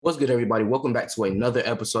What's good, everybody? Welcome back to another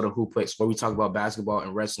episode of Hooplex, where we talk about basketball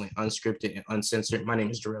and wrestling unscripted and uncensored. My name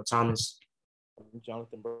is Jarrell Thomas. I'm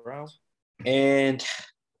Jonathan Brown. And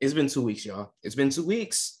it's been 2 weeks, y'all. It's been 2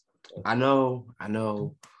 weeks. I know.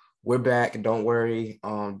 We're back. Don't worry.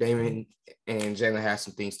 Damon and Jalen have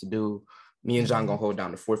some things to do. Me and John gonna hold down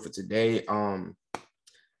the fort for today.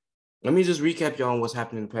 Let me just recap y'all on what's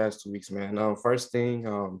happened in the past 2 weeks, man. First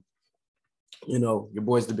thing, your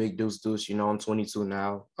boy's the big Deuce. I'm 22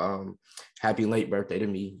 now. Happy late birthday to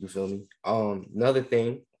me. You feel me? Another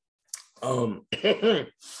thing,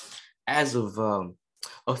 as of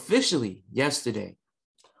officially yesterday,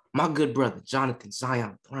 my good brother Jonathan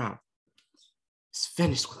Zion Brown is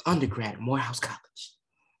finished with undergrad at Morehouse College.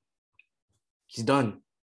 He's done.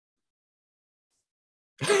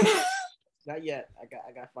 Not yet. I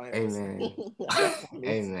got finals. Hey man.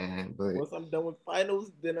 Hey man. But once I'm done with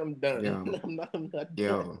finals, then I'm done. Yo, I'm not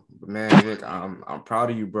yo, but man, look, I'm proud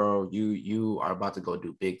of you, bro. You are about to go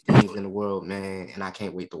do big things in the world, man, and I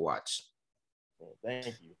can't wait to watch. Well, thank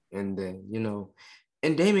you. And then,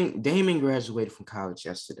 and Damon graduated from college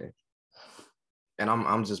yesterday. And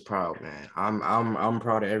I'm just proud, man. I'm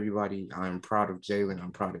proud of everybody. I'm proud of Jalen.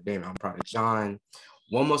 I'm proud of Damon. I'm proud of John.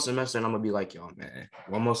 One more semester, and I'm gonna be like y'all, man.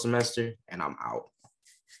 One more semester, and I'm out.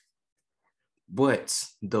 But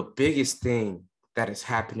the biggest thing that has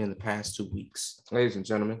happened in the past 2 weeks, ladies and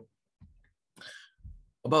gentlemen,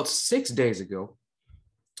 about 6 days ago,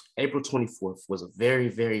 April 24th was a very,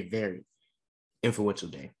 very, very influential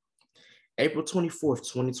day. April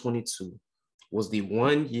 24th, 2022 was the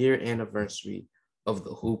 1 year anniversary of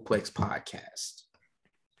the Hooplex podcast.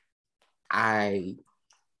 All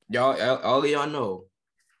of y'all know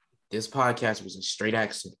this podcast was a straight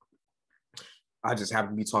accident. I just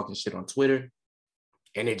happened to be talking shit on Twitter,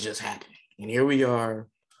 and it just happened. And here we are.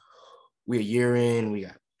 We're a year in. We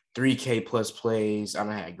got 3K plus plays. I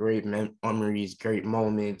had great memories, great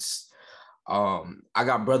moments. I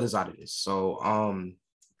got brothers out of this. So,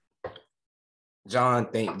 John,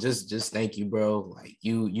 thank you, bro. Like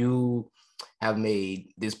you have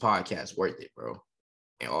made this podcast worth it, bro.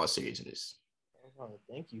 In all seriousness. I want to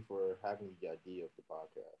thank you for having the idea of the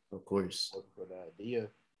podcast. Of course. For the idea,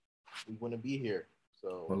 we want to be here.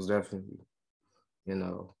 So most definitely.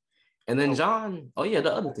 And then John. Oh yeah,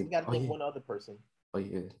 the other thing. We got to thank one other person. Oh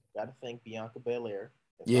yeah. Got to thank Bianca Belair.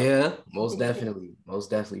 Yeah, most definitely.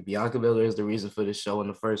 Most definitely. Bianca Belair is the reason for the show in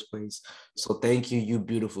the first place. So thank you, you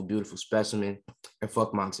beautiful, beautiful specimen. And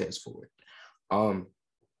fuck Montez Ford.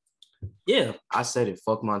 Yeah, I said it.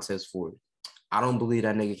 Fuck Montez Ford. I don't believe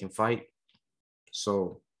that nigga can fight.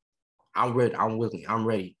 So I'm ready. I'm willing. I'm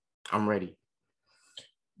ready.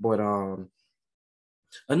 But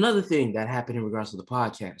another thing that happened in regards to the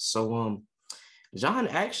podcast. So John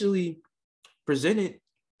actually presented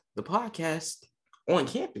the podcast on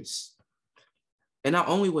campus. And not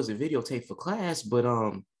only was it videotaped for class, but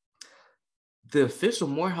the official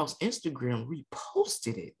Morehouse Instagram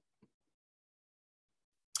reposted it.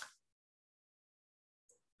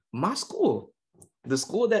 My school, the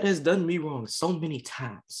school that has done me wrong so many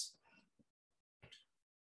times,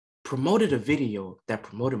 promoted a video that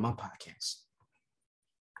promoted my podcast.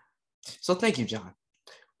 So thank you, John.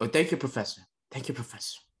 But thank you, Professor. Thank you,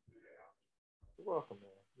 Professor. You're welcome,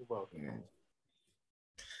 man. You're welcome. Yeah.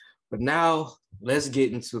 But now let's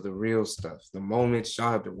get into the real stuff. The moments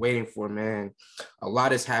y'all have been waiting for, man. A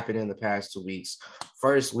lot has happened in the past 2 weeks.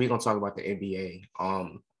 First, we're gonna talk about the NBA.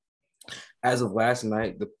 As of last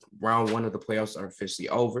night, the round one of the playoffs are officially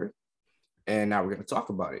over, and now we're gonna talk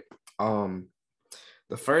about it.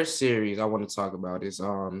 The first series I want to talk about is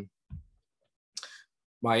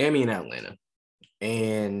Miami and Atlanta,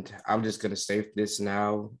 and I'm just gonna say this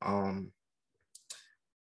now. I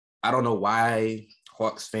don't know why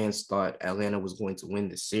Hawks fans thought Atlanta was going to win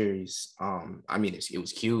the series. It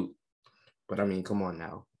was cute, but come on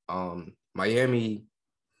now. Miami,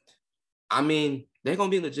 they're gonna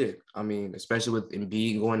be legit. Especially with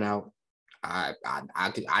Embiid going out, I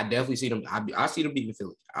definitely see them. I see them beating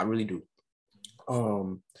Philly. I really do.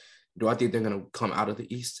 Do I think they're gonna come out of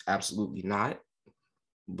the East? Absolutely not.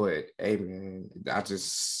 But hey, man,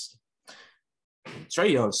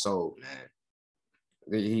 Trae Young sold, man.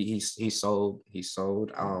 He sold.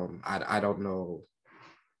 I don't know.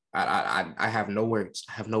 I have no words.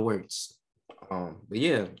 But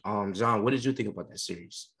yeah. John, what did you think about that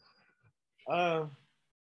series? Yeah,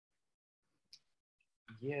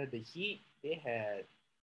 the Heat, they had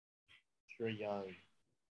Trae Young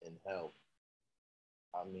in hell.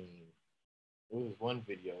 It was one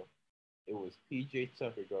video. It was PJ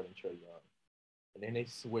Tucker guarding Trae Young, and then they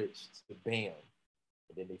switched to Bam,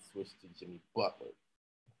 and then they switched to Jimmy Butler.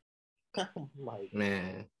 I'm like,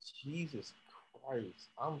 Man. Jesus Christ.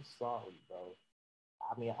 I'm sorry, bro.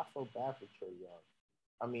 I mean, I feel bad for Trae Young.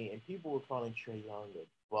 I mean, and people were calling Trae Young a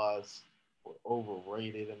bust or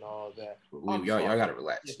overrated and all that. I'm Y'all sorry. gotta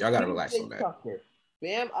relax. If Y'all gotta relax on PJ that. Tucker,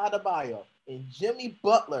 Bam Adebayo, and Jimmy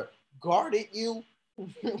Butler guarded you,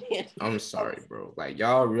 I'm sorry, bro. Like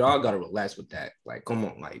y'all gotta relax with that. Like, come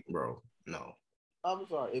on, like, bro. No. I'm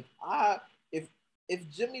sorry. If if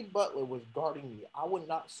Jimmy Butler was guarding me, I would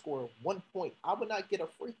not score 1 point. I would not get a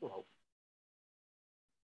free throw.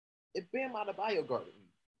 If Bam Adebayo guarded me,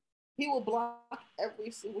 he will block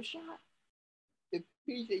every single shot. If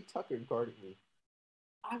PJ Tucker guarded me,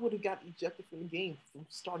 I would have got ejected from the game from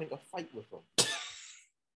starting a fight with him.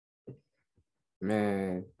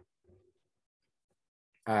 Man.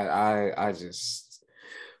 I just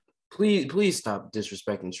please stop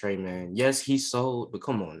disrespecting Trey, man. Yes, he sold, but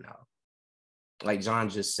come on now. Like John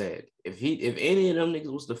just said, if any of them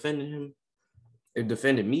niggas was defending him, if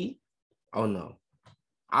defended me, oh no.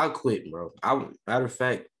 I'll quit, bro. Matter of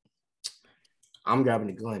fact, I'm grabbing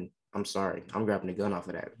the gun. I'm sorry. I'm grabbing the gun off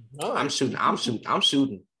of that. No. I'm shooting.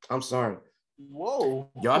 I'm sorry. Whoa.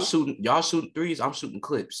 Y'all shooting threes. I'm shooting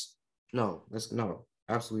clips. No,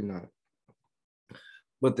 absolutely not.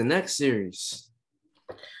 But the next series,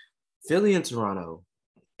 Philly and Toronto.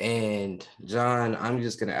 And John, I'm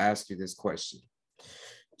just gonna ask you this question.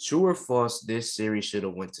 True or false, this series should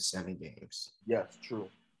have went to 7 games. Yes, true.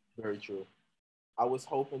 Very true. I was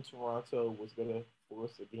hoping Toronto was gonna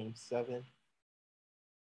force a game 7.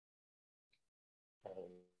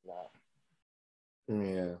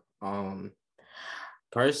 Yeah.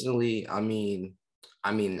 Personally,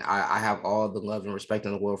 I have all the love and respect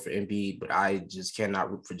in the world for Embiid, but I just cannot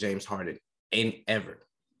root for James Harden ever.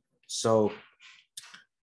 So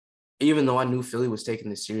even though I knew Philly was taking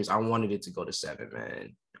this series, I wanted it to go to 7,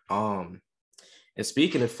 man. And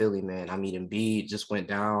speaking of Philly, man, I mean, Embiid just went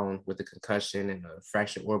down with a concussion and a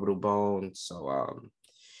fractured orbital bone. So,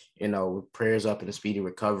 prayers up and a speedy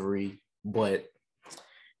recovery. But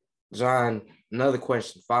John, another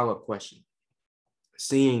question, follow-up question.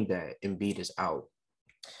 Seeing that Embiid is out,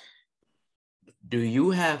 do you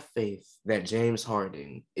have faith that James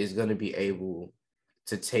Harden is going to be able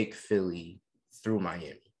to take Philly through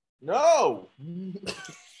Miami? No.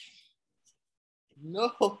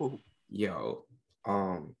 No. Yo,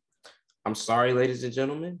 I'm sorry, ladies and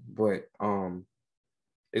gentlemen, but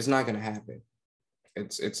it's not going to happen.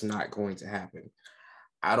 It's not going to happen.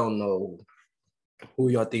 I don't know who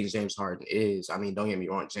y'all think James Harden is. I mean, don't get me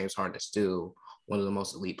wrong, James Harden is still one of the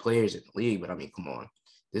most elite players in the league, but I mean, come on.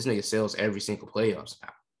 This nigga sells every single playoffs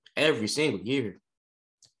now. Every single year.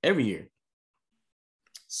 Every year.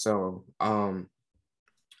 So, I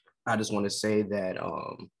just want to say that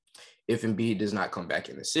if Embiid does not come back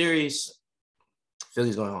in the series,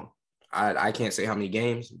 Philly's going home. I can't say how many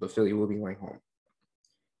games, but Philly will be going home.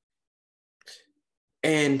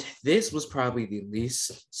 And this was probably the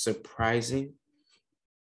least surprising.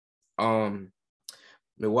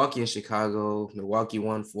 Milwaukee and Chicago. Milwaukee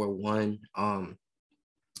won 4-1.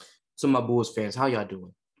 To my Bulls fans, how y'all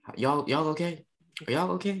doing? Y'all okay? Are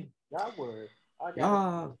y'all okay? That word.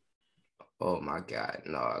 Y'all. Oh my God,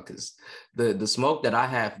 no, because the smoke that I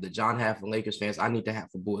have, the John have for Lakers fans, I need to have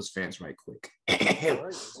for Bulls fans right quick.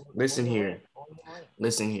 Listen here.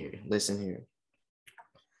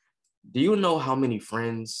 Do you know how many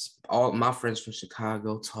friends, all my friends from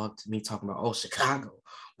Chicago, talk to me talking about, oh, Chicago,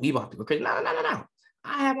 we about to go crazy? No.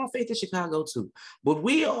 I have my faith in Chicago too. But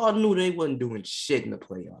we all knew they wasn't doing shit in the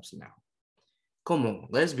playoffs now. Come on,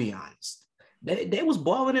 let's be honest. They was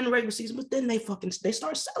balling in the regular season, but then they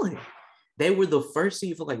start selling. They were the first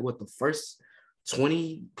seed for the first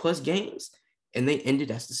 20 plus games, and they ended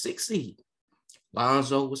as the 6th seed.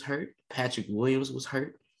 Lonzo was hurt. Patrick Williams was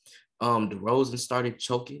hurt. DeRozan started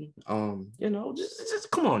choking. Just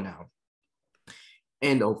come on now.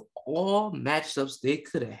 And of all matchups they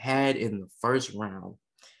could have had in the first round,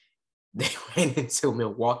 they ran into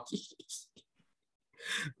Milwaukee.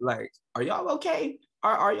 Like, are y'all okay?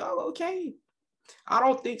 Are y'all okay? I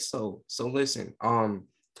don't think so. So listen,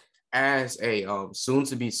 as a soon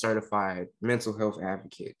to be certified mental health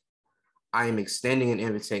advocate, I am extending an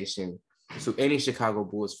invitation to any Chicago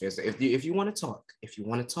Bulls fans. If you want to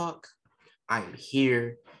talk, I am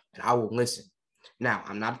here and I will listen. Now,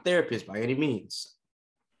 I'm not a therapist by any means,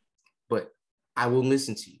 but I will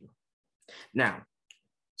listen to you. Now,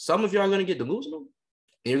 some of you are going to get delusional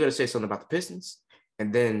and you're going to say something about the Pistons.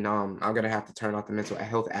 And then I'm going to have to turn off the mental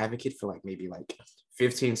health advocate for maybe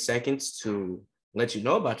 15 seconds to let you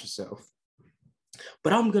know about yourself.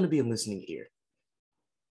 But I'm going to be a listening ear.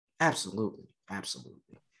 Absolutely.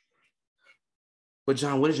 But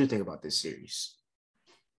John, what did you think about this series?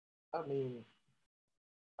 I mean,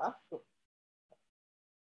 I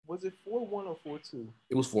was it 4-1 or 4-2?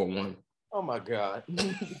 It was 4-1. Oh my god.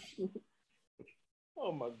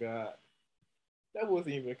 Oh my god. That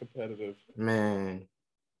wasn't even competitive. Man.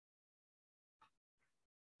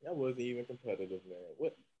 That wasn't even competitive, man.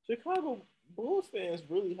 What Chicago Bulls fans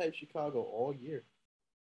really hype Chicago all year.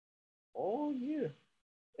 All year.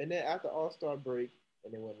 And then after All-Star break,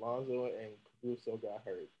 and then when Lonzo and Caruso got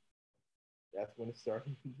hurt, that's when it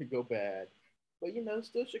started to go bad. But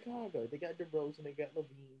still Chicago. They got DeRozan, they got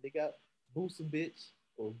Levine, they got Vucevic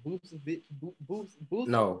or Vucevic,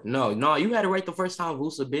 No. You had it right the first time,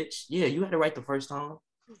 Vucevic. Yeah, you had it right the first time.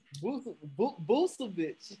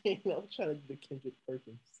 Vucevic. I'm trying to do the Kendrick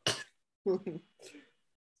Perkins.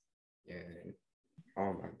 Yeah.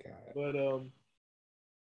 Oh my god.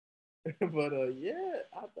 But yeah,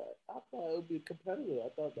 I thought it would be competitive. I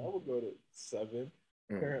thought that would go to 7.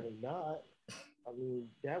 Apparently not. I mean,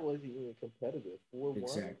 that wasn't even competitive. 4-1.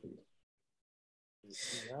 Exactly.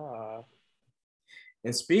 Nah.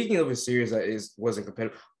 And speaking of a series that wasn't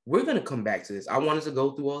competitive, we're gonna come back to this. I wanted to go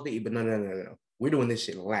through all the, but no. We're doing this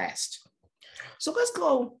shit last. So let's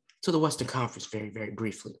go to the Western Conference very, very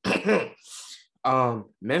briefly.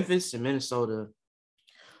 Memphis and Minnesota.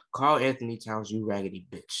 Karl-Anthony Towns, you raggedy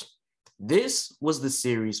bitch. This was the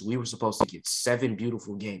series we were supposed to get 7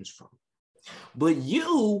 beautiful games from. But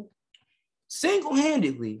you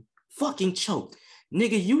single-handedly fucking choked.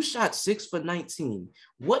 Nigga, you shot 6 for 19.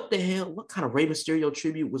 What the hell? What kind of Rey Mysterio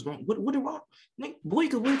tribute was wrong? What wrong? Nigga, boy, you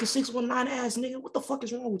could win a 619 ass, nigga. What the fuck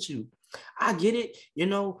is wrong with you? I get it. You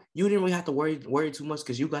didn't really have to worry too much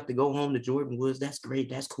because you got to go home to Jordan Woods. That's great.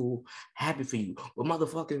 That's cool. Happy for you. But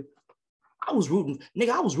motherfucker, I was rooting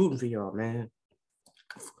for y'all, man.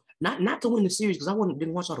 Not to win the series because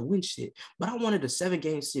didn't want y'all to win shit, but I wanted a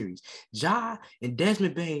 7-game series. Ja and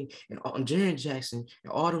Desmond Bane and Jaren Jackson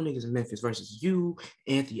and all them niggas in Memphis versus you,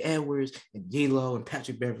 Anthony Edwards and D'Lo and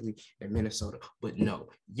Patrick Beverly in Minnesota. But no,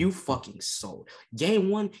 you fucking sold.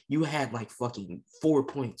 Game 1, you had like fucking 4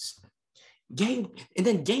 points. In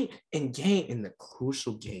the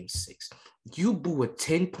crucial game 6, you blew a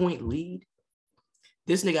 10-point lead.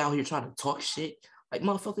 This nigga out here trying to talk shit. Like,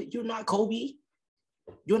 motherfucker, you're not Kobe.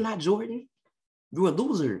 You're not Jordan. You're a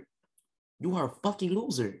loser. You are a fucking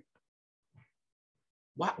loser.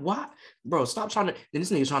 Why? Bro, stop trying to. Then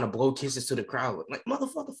this nigga trying to blow kisses to the crowd. Like,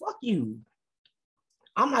 motherfucker, fuck you.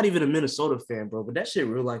 I'm not even a Minnesota fan, bro, but that shit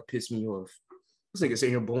real life pissed me off. This nigga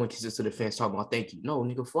sitting here blowing kisses to the fans talking about thank you. No,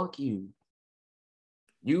 nigga, fuck you.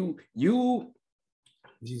 You,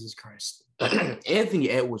 Jesus Christ. Anthony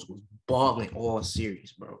Edwards was balling all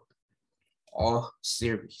series, bro. All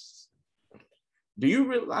series. Do you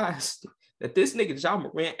realize that this nigga Ja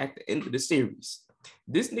Morant at the end of the series,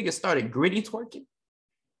 this nigga started gritty twerking?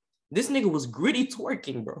 This nigga was gritty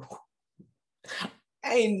twerking, bro.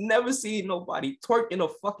 I ain't never seen nobody twerking a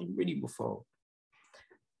fucking gritty before.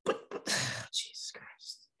 But Jesus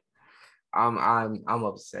Christ. I'm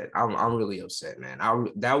upset. I'm really upset, man.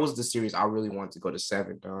 That was the series I really wanted to go to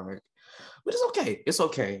 7, dog. But it's okay. It's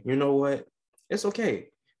okay. You know what? It's okay.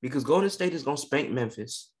 Because Golden State is gonna spank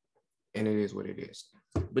Memphis, and it is what it is.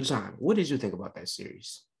 But John, what did you think about that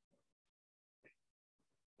series?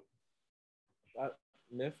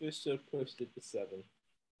 Memphis should have pushed it to 7,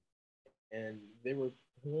 and there were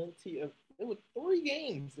 3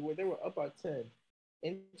 games where they were up by 10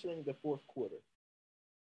 entering the 4th quarter.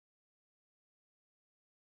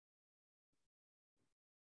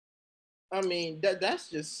 I mean, that's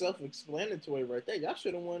just self-explanatory right there. Y'all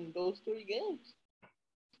should have won those 3 games.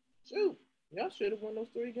 Shoot, y'all should have won those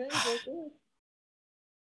 3 games right there.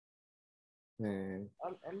 Man,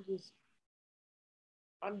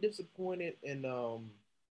 I'm disappointed in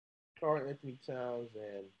Karl-Anthony Towns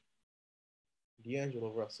and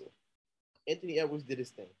D'Angelo Russell. Anthony Edwards did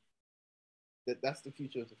his thing. That's the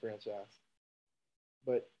future of the franchise.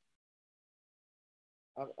 But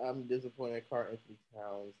I'm disappointed in Karl-Anthony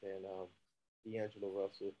Towns and D'Angelo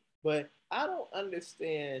Russell. But I don't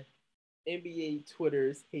understand NBA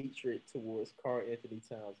Twitter's hatred towards Karl-Anthony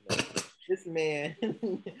Towns now.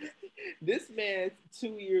 This man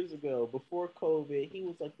 2 years ago, before COVID, he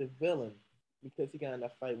was like the villain because he got in a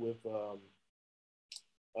fight with Joel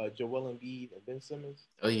Embiid and Ben Simmons.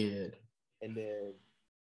 Oh yeah. And then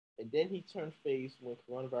he turned face when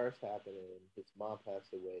coronavirus happened and his mom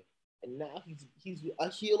passed away. And now he's a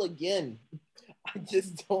heel again. I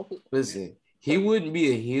just don't listen. He wouldn't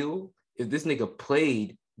be a heel if this nigga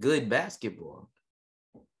played good basketball.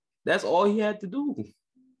 That's all he had to do.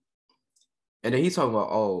 And then he's talking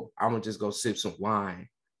about, oh, I'm gonna just go sip some wine.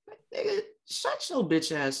 Nigga, Shut your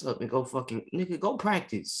bitch ass up and go fucking nigga. Go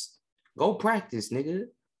practice. Go practice, nigga.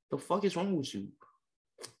 The fuck is wrong with you?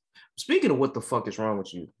 Speaking of what the fuck is wrong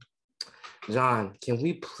with you, John, can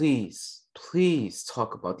we please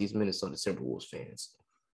talk about these Minnesota Timberwolves fans?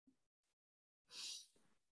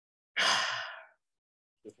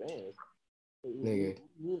 The fans. Nigga.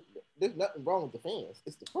 There's nothing wrong with the fans.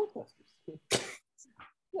 It's the protesters.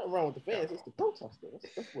 Nothing wrong with the fans. It's the protesters.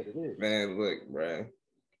 That's what it is. Man, look, bro.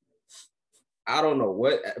 I don't know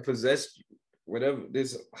what possessed you. Whatever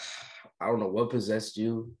this, I don't know what possessed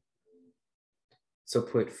you to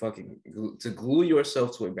put to glue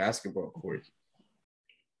yourself to a basketball court.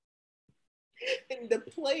 And the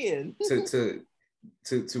plan to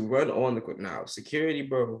run on the court. Now, security,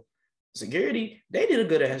 bro. Security, they did a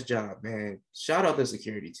good ass job, man. Shout out the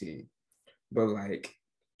security team. But like,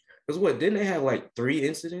 because what, didn't they have like 3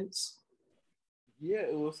 incidents? Yeah,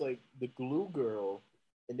 it was like the glue girl,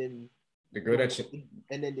 and then the girl that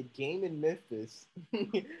and then the game in Memphis.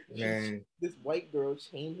 Man, this white girl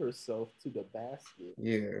chained herself to the basket.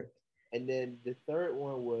 Yeah. And then the third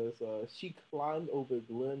one was she climbed over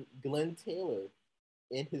Glenn Taylor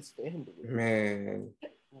and his family. Man.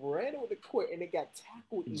 Ran over the court and it got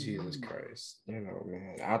tackled. Jesus Christ. You know,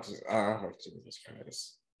 man. Jesus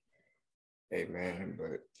Christ. Hey, man.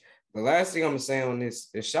 But the last thing I'm going to say on this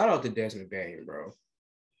is shout out to Desmond Bane, bro.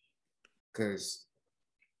 Because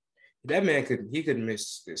that man couldn't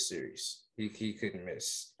miss this series. He couldn't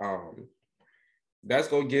miss. That's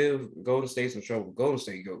going to give Golden State some trouble. Golden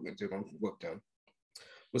State, they're going to whoop them.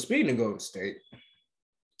 But speaking of Golden State,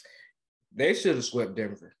 they should have swept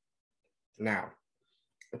Denver. Now,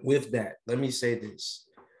 with that, let me say this.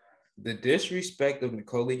 The disrespect of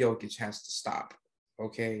Nikola Jokic has to stop,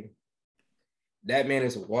 okay? That man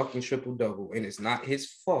is a walking triple-double, and it's not his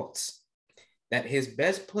fault that his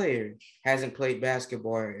best player hasn't played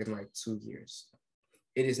basketball in like 2 years.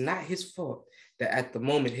 It is not his fault that at the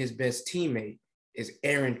moment his best teammate is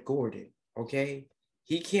Aaron Gordon, okay?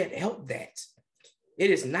 He can't help that.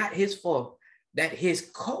 It is not his fault that his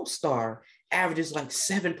co-star averages like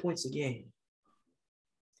 7 points a game.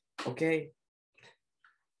 Okay.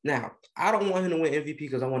 Now, I don't want him to win MVP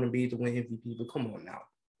because I want Embiid to win MVP, but come on now.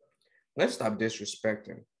 Let's stop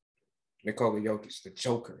disrespecting Nikola Jokic, the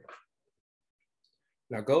Joker.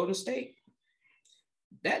 Now, Golden State,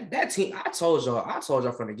 that team, I told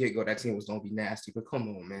y'all from the get-go that team was gonna be nasty, but come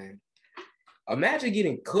on, man. Imagine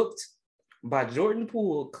getting cooked by Jordan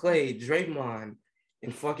Poole, Clay, Draymond,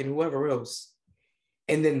 and fucking whoever else,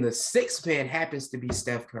 and then the sixth man happens to be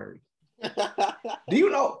Steph Curry. Do you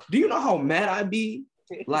know how mad I'd be?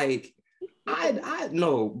 Like, I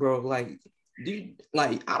know, bro. Like,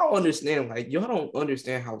 I don't understand. Like, y'all don't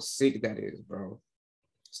understand how sick that is, bro.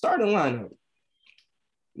 Starting lineup.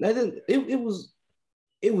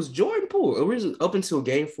 It was Jordan Poole. Originally, up until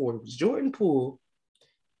game 4, it was Jordan Poole,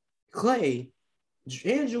 Clay,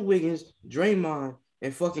 Andrew Wiggins, Draymond,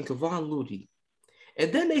 and fucking Kevon Looney.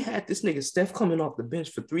 And then they had this nigga Steph coming off the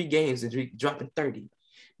bench for 3 games and dropping 30.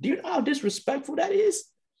 Do you know how disrespectful that is?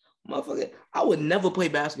 Motherfucker, I would never play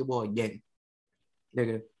basketball again.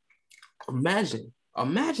 Nigga, imagine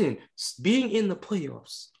being in the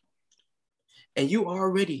playoffs and you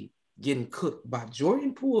already getting cooked by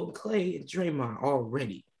Jordan Poole, Clay, and Draymond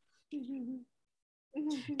already.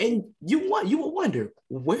 And you would wonder,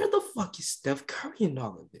 where the fuck is Steph Curry in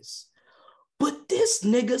all of this? But this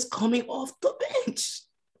nigga's coming off the bench.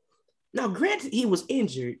 Now, granted, he was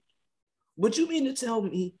injured, but you mean to tell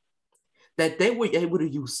me that they were able to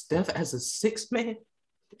use Steph as a 6th man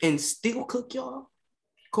and still cook y'all?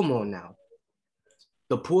 Come on now.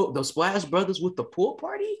 The Splash Brothers with the pool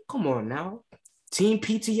party? Come on now. Team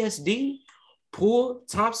PTSD, Poole,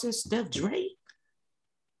 Thompson, Steph, Dre.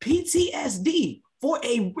 PTSD for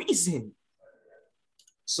a reason.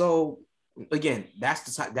 So again,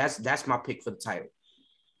 that's my pick for the title.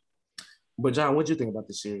 But John, what do you think about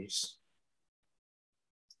the series?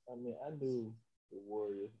 I mean, I knew the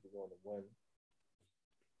Warriors were going to win,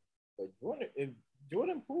 but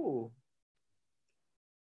Jordan Poole,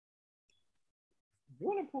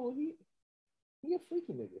 he a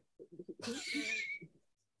freaky nigga.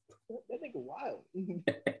 That nigga wild. He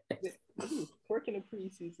was twerking in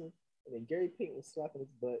preseason, and then Gary Payton was slapping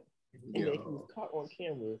his butt, and then he was caught on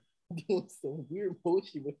camera doing some weird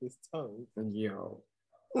motion with his tongue. Yo.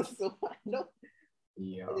 So I know.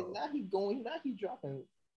 Yo. And then now he dropping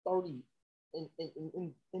 30 in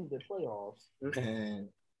the playoffs. Man.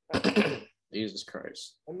 Jesus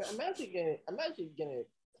Christ. Imagine getting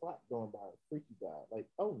clapped on by a freaky guy. Like,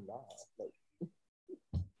 oh nah. Like,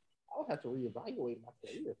 I'll have to reevaluate my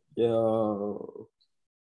career. Yo.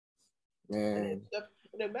 Man.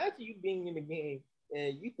 And imagine you being in the game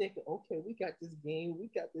and you thinking, okay, we got this game,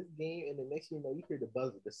 and the next thing you know, you hear the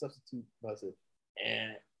buzzer, the substitute buzzer,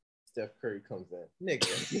 and Steph Curry comes in.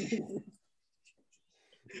 Nigga.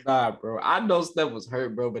 Nah, bro. I know Steph was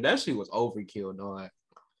hurt, bro, but that shit was overkill, dog.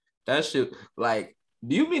 That shit, like,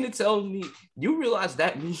 do you mean to tell me you realize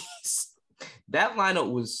that means that lineup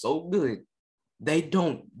was so good? They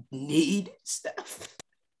don't need Steph.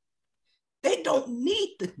 They don't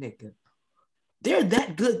need the nigga. They're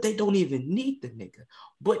that good, they don't even need the nigga.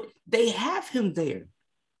 But they have him there.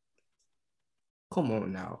 Come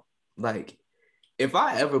on now. Like, if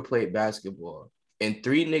I ever played basketball and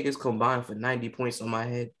 3 niggas combined for 90 points on my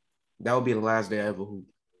head, that would be the last day I ever hoop.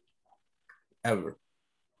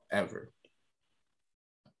 Ever.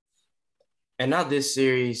 And now this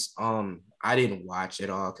series, I didn't watch it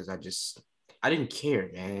all because I didn't care,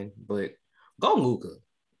 man. But go Luka.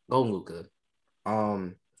 Go Luka.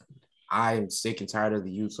 I'm sick and tired of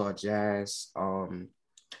the Utah Jazz. I'm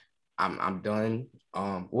done.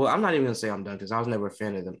 Well, I'm not even gonna say I'm done because I was never a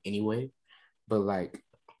fan of them anyway. But like,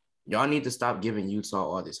 y'all need to stop giving Utah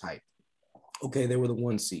all this hype. Okay, they were the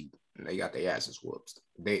 1 seed. And they got their asses whooped.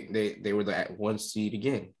 They were the 1 seed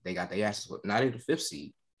again. They got their asses whooped. Not in the 5th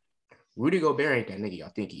seed. Rudy Gobert ain't that nigga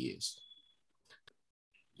y'all think he is.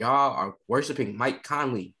 Y'all are worshiping Mike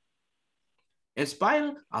Conley. And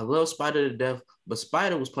Spider, I love Spider to death, but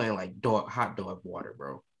Spider was playing like hot dog water,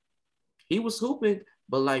 bro. He was hooping,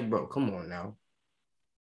 but like, bro, come on now.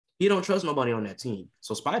 He don't trust nobody on that team.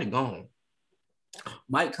 So Spider gone.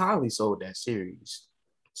 Mike Conley sold that series.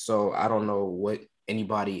 So I don't know what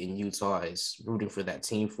anybody in Utah is rooting for that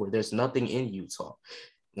team for. There's nothing in Utah.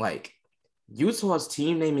 Like, Utah's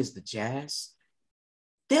team name is the Jazz.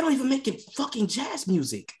 They don't even make it fucking jazz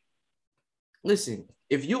music. Listen,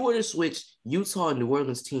 if you were to switch Utah and New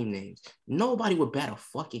Orleans team names, nobody would bat a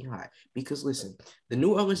fucking eye. Because listen, the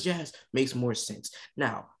New Orleans Jazz makes more sense.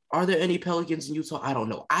 Now, are there any Pelicans in Utah? I don't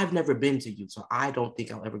know. I've never been to Utah. I don't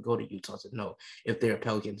think I'll ever go to Utah to know if there are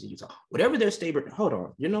Pelicans in Utah. Whatever their state, hold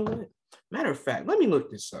on. You know what? Matter of fact, let me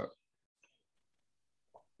look this up.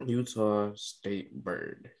 Utah State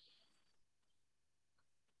Bird.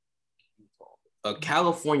 A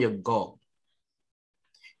California Gull.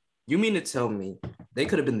 You mean to tell me they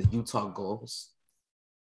could have been the Utah Gulls?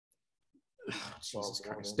 Jesus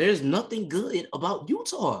Christ. There's nothing good about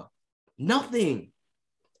Utah. Nothing.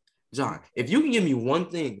 John, if you can give me one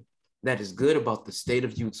thing that is good about the state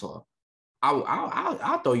of Utah,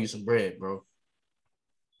 I'll throw you some bread, bro.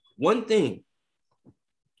 One thing.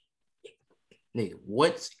 Nigga,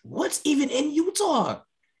 what's even in Utah?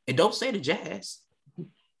 And don't say the Jazz.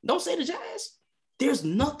 Don't say the Jazz. There's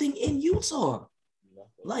nothing in Utah.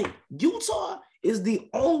 Like, Utah is the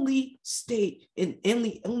only state and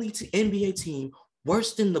only NBA team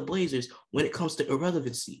worse than the Blazers when it comes to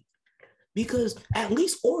irrelevancy. Because at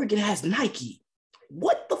least Oregon has Nike.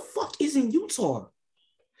 What the fuck is in Utah?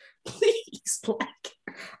 Please, like,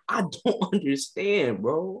 I don't understand,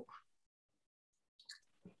 bro.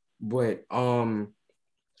 But John,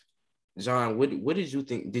 what did you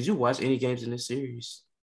think? Did you watch any games in this series?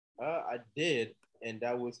 I did, and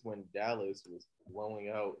that was when Dallas was blowing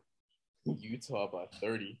out Utah by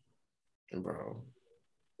 30. Bro.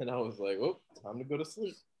 And I was like, oh, time to go to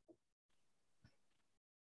sleep.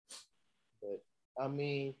 But I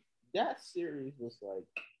mean, that series was like,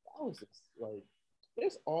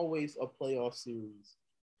 there's always a playoff series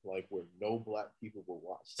like where no black people will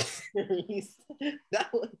watch the series.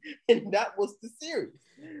 that was the series.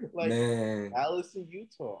 Like, man. Alice in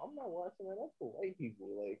Utah. I'm not watching that. That's for white people.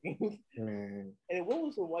 Like, man. And what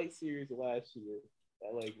was the white series last year?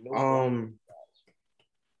 That like no.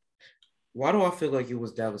 Why do I feel like it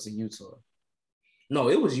was Dallas and Utah? No,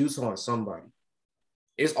 it was Utah and somebody.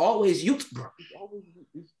 It's always Utah, bro.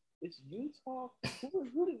 It's Utah.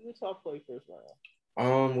 Who did Utah play first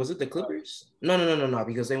round? Was it the Clippers? No,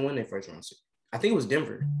 because they won their first round. I think it was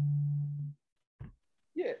Denver.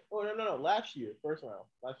 Yeah. Oh no. Last year, first round.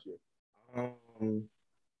 Last year.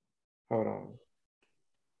 Hold on.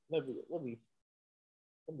 Let me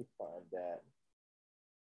find that.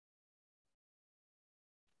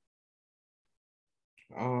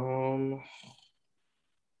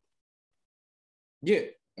 Yeah.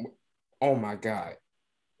 Oh my God.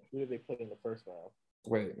 Who did they play in the first round?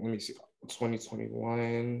 Wait, let me see.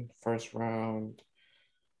 2021 first round.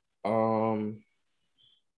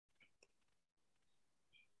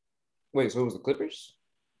 Wait, so it was the Clippers?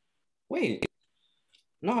 Wait.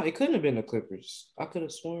 No, it couldn't have been the Clippers. I could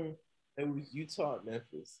have sworn. It was Utah and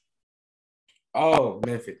Memphis. Oh,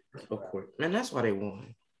 Memphis. Of course. Man, that's why they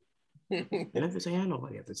won. Memphis ain't had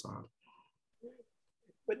nobody at the time.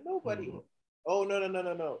 But nobody Oh no.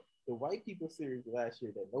 The white people series last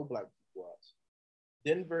year that no black people watched.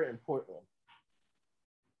 Denver and Portland.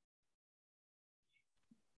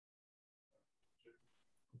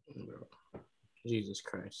 Jesus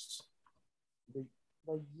Christ.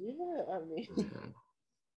 Yeah, I mean.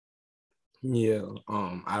 Yeah.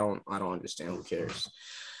 I don't understand. Who cares?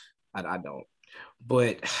 I don't.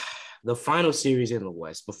 But the final series in the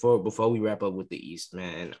West, before we wrap up with the East,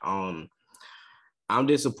 man. I'm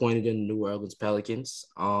disappointed in the New Orleans Pelicans.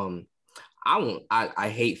 I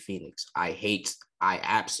hate Phoenix. I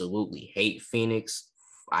absolutely hate Phoenix.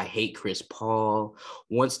 I hate Chris Paul.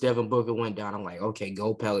 Once Devin Booker went down, I'm like, okay,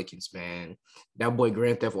 go Pelicans, man. That boy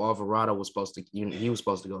Grand Theft Alvarado was supposed to, he was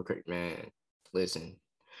supposed to go, man. Listen,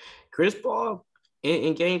 Chris Paul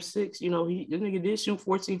in Game 6, the nigga did shoot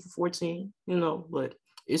 14 for 14, but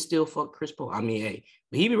it's still fuck Chris Paul. I mean, hey,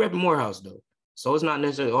 but he be repping Morehouse though, so it's not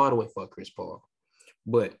necessarily all the way fuck Chris Paul.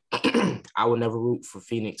 But I would never root for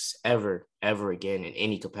Phoenix ever again in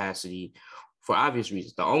any capacity for obvious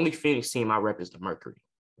reasons. The only Phoenix team I rep is the Mercury.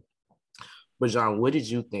 But John, what did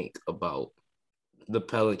you think about the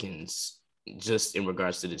Pelicans just in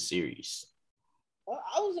regards to the series?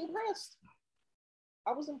 I was impressed.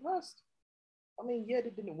 I mean, yeah, they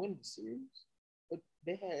didn't win the series, but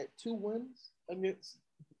they had 2 wins against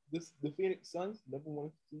the Phoenix Suns, number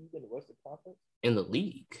 1 seed in the Western Conference. In the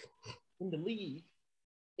league.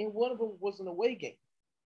 And one of them was an away game.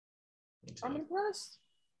 Exactly. I'm impressed.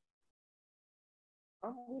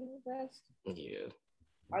 I'm really impressed. Yeah.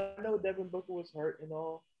 I know Devin Booker was hurt and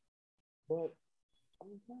all, but I'm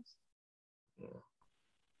impressed. Yeah.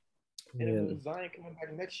 And with Zion coming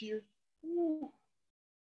back next year,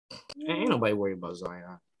 ain't nobody worried about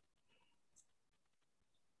Zion.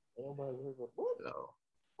 Ain't nobody worried about what? No.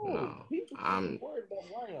 I'm worried about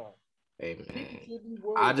Zion. Hey man,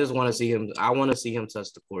 I just want to see him. I want to see him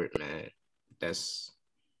touch the court, man.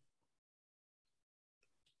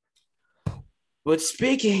 But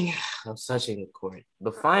speaking of touching the court,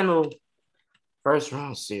 the final first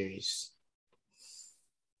round series.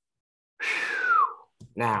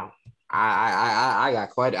 Now, I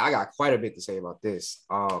got quite a bit to say about this.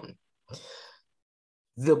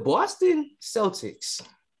 The Boston Celtics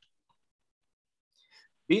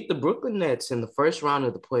beat the Brooklyn Nets in the first round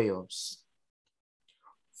of the playoffs,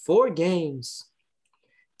 4-0.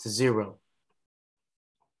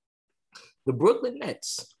 The Brooklyn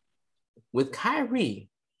Nets, with Kyrie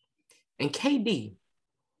and KD,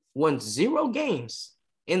 won 0 games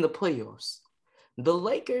in the playoffs. The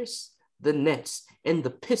Lakers, the Nets, and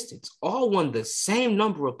the Pistons all won the same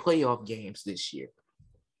number of playoff games this year.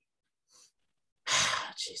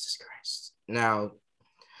 Jesus Christ. Now,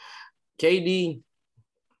 KD,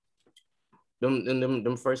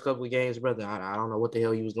 them first couple of games, brother, I don't know what the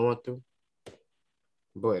hell he was going through.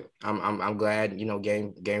 But I'm glad,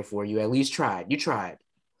 game 4, you at least tried. You tried.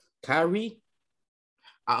 Kyrie,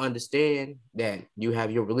 I understand that you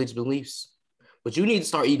have your religious beliefs, but you need to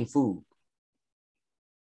start eating food.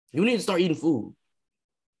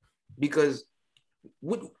 Because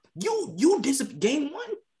what you game 1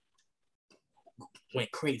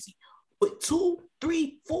 went crazy. But 2,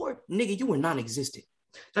 3, 4, nigga, you were non-existent.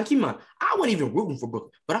 Now keep in mind, I wasn't even rooting for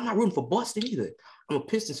Brooklyn, but I'm not rooting for Boston either. I'm a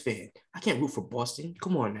Pistons fan. I can't root for Boston.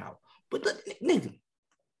 Come on now. But nigga,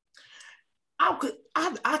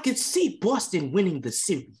 I could see Boston winning the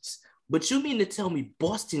series. But you mean to tell me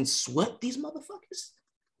Boston swept these motherfuckers?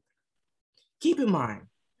 Keep in mind,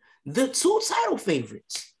 the 2 title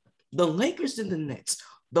favorites, the Lakers and the Nets.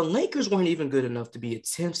 The Lakers weren't even good enough to be a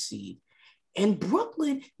 10th seed. And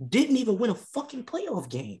Brooklyn didn't even win a fucking playoff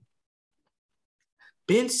game.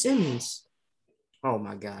 Ben Simmons. Oh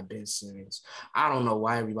my God, Ben Simmons. I don't know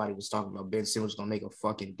why everybody was talking about Ben Simmons gonna make a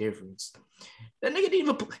fucking difference. That nigga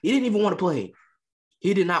didn't even want to play.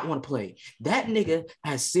 He did not want to play. That nigga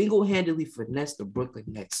has single-handedly finessed the Brooklyn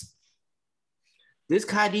Nets. This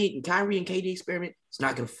Kyrie and KD experiment,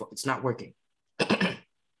 it's not working.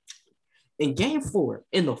 In game 4,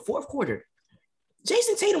 in the 4th quarter,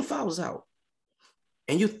 Jason Tatum fouls out.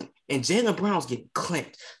 And Jaylen Brown's getting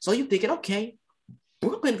clamped. So you thinking, okay,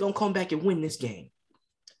 Brooklyn gonna come back and win this game.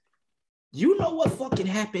 You know what fucking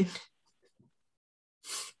happened?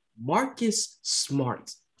 Marcus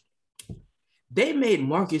Smart. They made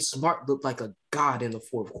Marcus Smart look like a god in the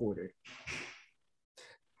 4th quarter.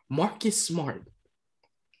 Marcus Smart.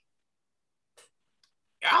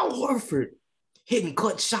 Al Horford hitting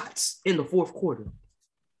clutch shots in the 4th quarter.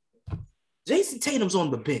 Jason Tatum's on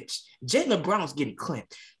the bench. Jaylen Brown's getting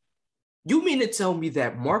clamped. You mean to tell me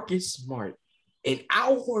that Marcus Smart and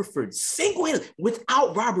Al Horford single-handedly,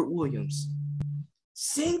 without Robert Williams,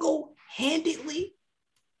 single-handedly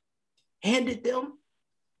handed them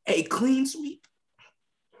a clean sweep.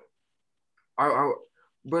 Our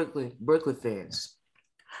Brooklyn fans.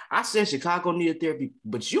 I said Chicago needed therapy,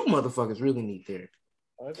 but you motherfuckers really need therapy.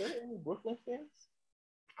 Are there any Brooklyn fans?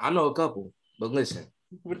 I know a couple, but listen.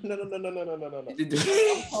 No.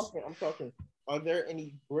 I'm talking. Are there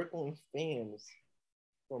any Brooklyn fans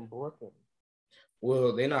from Brooklyn?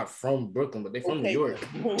 Well, they're not from Brooklyn, but they're from New York.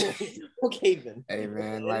 Okay, then. Hey,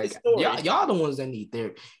 man, like, y'all the ones that need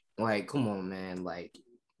therapy. Like, come on, man. Like,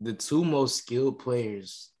 the two most skilled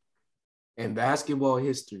players in basketball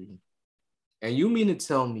history. And you mean to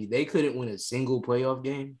tell me they couldn't win a single playoff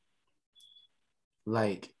game?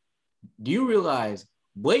 Like, do you realize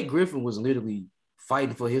Blake Griffin was literally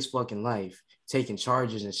fighting for his fucking life, taking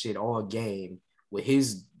charges and shit all game with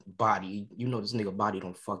his body? You know this nigga body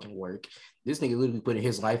don't fucking work. This nigga literally putting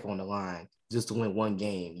his life on the line just to win one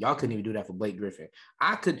game. Y'all couldn't even do that for Blake Griffin.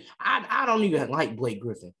 I don't even like Blake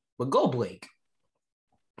Griffin, but go Blake.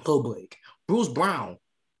 Go Blake. Bruce Brown,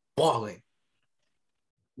 balling.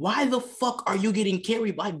 Why the fuck are you getting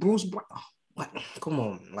carried by Bruce Brown? Like, come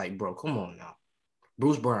on, like, bro, come on now.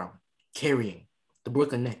 Bruce Brown carrying the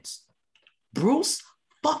Brooklyn Nets. Bruce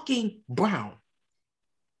fucking Brown.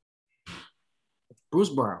 Bruce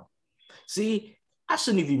Brown. See, I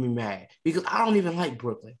shouldn't even be mad because I don't even like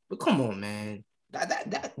Brooklyn. But come on, man.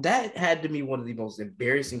 That had to be one of the most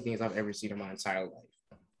embarrassing things I've ever seen in my entire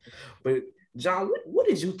life. But John, what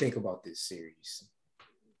did you think about this series?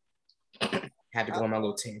 Had to go on my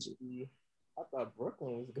little tangent. I thought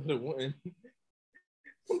Brooklyn was gonna win.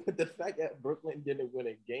 But the fact that Brooklyn didn't win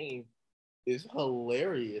a game is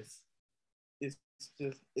hilarious. It's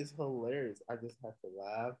hilarious. I just have to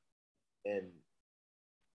laugh. And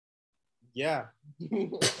yeah.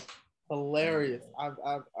 Hilarious. I've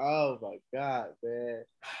oh my God, man.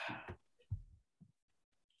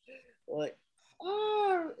 Like,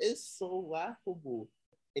 it's so laughable.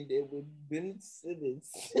 And then when Ben Simmons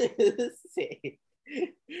say,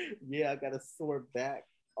 yeah, I got a sore back.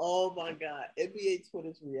 Oh my God. NBA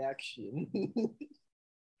Twitter's reaction.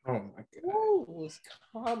 Oh my God. Ooh, it was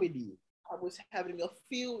comedy. I was having a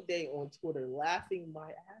field day on Twitter laughing my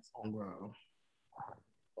ass off. Bro.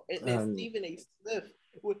 And then Stephen A. Smith,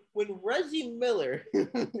 when Reggie Miller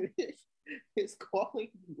is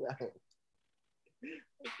calling you out,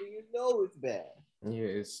 you know it's bad.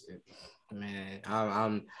 Yeah, man,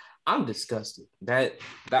 I'm disgusted. That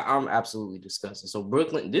I'm absolutely disgusted. So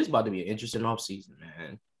Brooklyn, this is about to be an interesting offseason,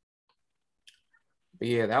 man. But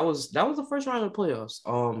yeah, that was the first round of the playoffs.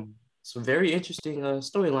 Some very interesting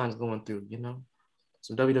storylines going through, you know,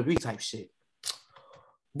 some WWE type shit.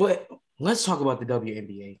 But let's talk about the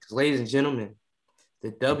WNBA, because ladies and gentlemen,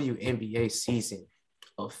 the WNBA season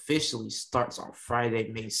officially starts on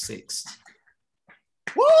Friday, May 6th.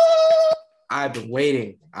 Woo! I have been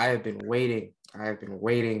waiting. And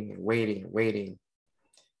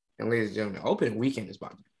ladies and gentlemen, opening weekend is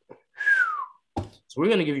about to be. So we're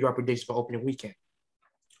going to give you our predictions for opening weekend.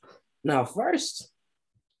 Now, first,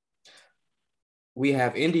 we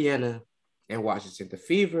have Indiana and Washington, the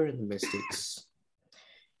Fever and the Mystics.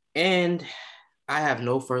 And I have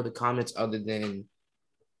no further comments other than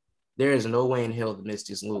there is no way in hell the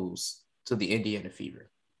Mystics lose to the Indiana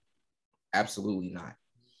Fever. Absolutely not.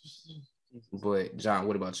 But John,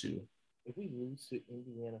 what about you? If we lose to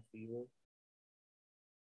Indiana Fever,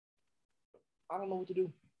 I don't know what to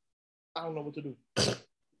do.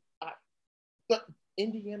 But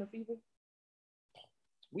Indiana Fever,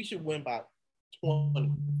 we should win by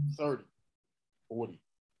 20, 30, 40.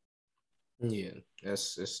 Yeah,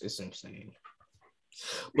 it's insane.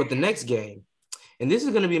 But the next game, and this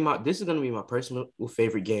is gonna be my personal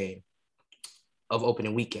favorite game of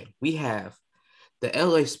opening weekend. We have the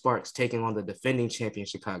LA Sparks taking on the defending champion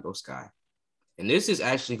Chicago Sky. And this is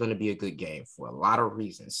actually going to be a good game for a lot of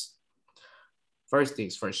reasons. First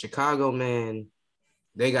things first, Chicago, man,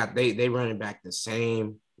 they running back the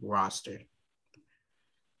same roster.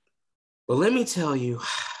 But let me tell you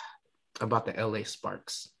about the LA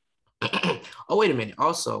Sparks. Oh, wait a minute.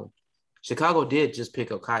 Also, Chicago did just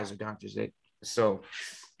pick up Kaiser Dodgers. So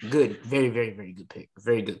good, very, very, very good pick.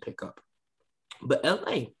 Very good pickup. But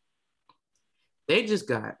LA, they just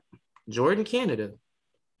got Jordan Canada,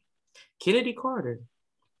 Kennedy Carter,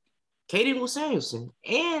 Katie Lou Samuelson,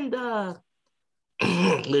 and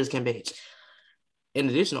Liz Cambage. In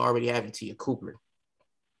addition to already having Tia Cooper.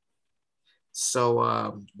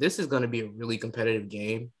 So this is going to be a really competitive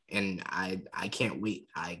game, and I can't wait.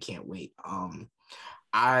 I can't wait.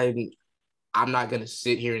 I'm not gonna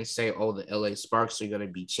sit here and say, oh, the LA Sparks are gonna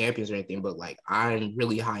be champions or anything, but like I'm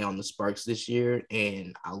really high on the Sparks this year,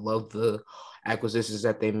 and I love the acquisitions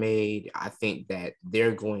that they made. I think that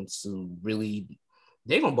they're gonna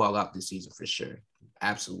ball out this season for sure.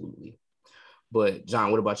 Absolutely. But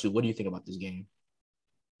John, what about you? What do you think about this game?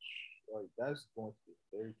 That's going to be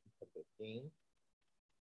a very competitive game.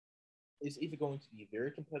 It's either going to be a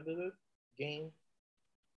very competitive game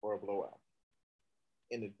or a blowout.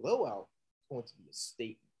 And the blowout is going to be a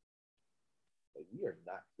statement. Like, we are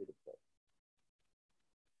not here to play.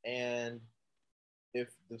 And if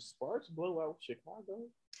the Sparks blow out Chicago,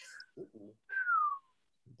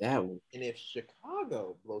 that would. And if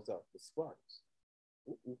Chicago blows out the Sparks,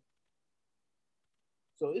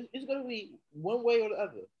 so it's going to be one way or the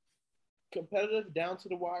other, competitive down to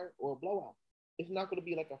the wire or a blowout. It's not going to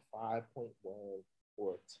be like a 5-point win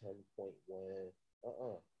or a 10-point win. It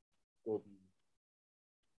will be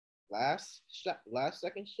last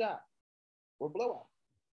second shot or blowout.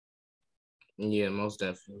 Yeah, most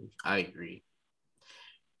definitely. I agree.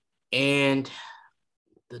 And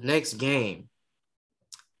the next game,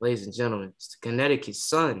 ladies and gentlemen, it's the Connecticut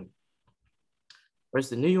Sun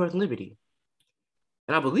versus the New York Liberty.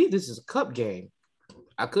 And I believe this is a cup game.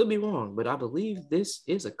 I could be wrong, but I believe this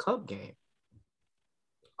is a cup game.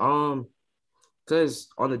 Because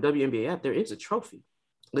on the WNBA app, there is a trophy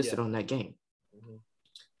listed on that game. Mm-hmm.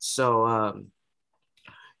 So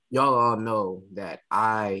y'all all know that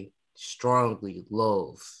I strongly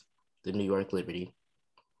love the New York Liberty.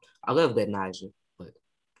 I love that Nyjah, but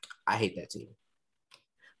I hate that team.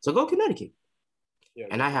 So go Connecticut. Yeah,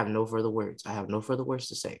 and I have no further words. I have no further words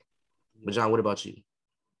to say. Yeah. But John, what about you?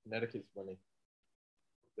 Connecticut's winning.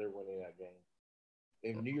 They're winning that game.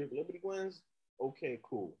 If New York Liberty wins, okay,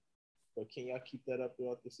 cool. But can y'all keep that up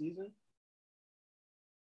throughout the season?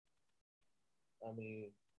 I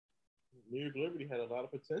mean, New York Liberty had a lot of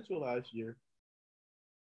potential last year.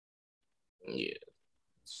 Yeah.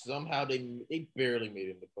 Somehow they barely made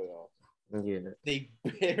it in the playoffs. Yeah. They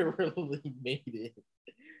barely made it.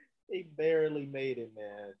 They barely made it,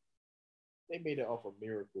 man. They made it off a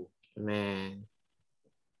miracle. Man.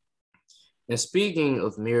 And speaking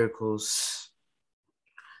of miracles,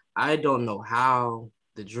 I don't know how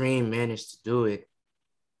the Dream managed to do it.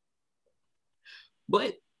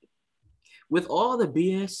 But with all the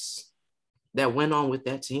BS that went on with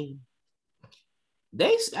that team,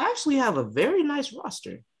 they actually have a very nice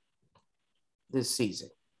roster this season.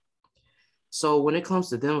 So when it comes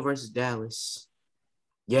to them versus Dallas,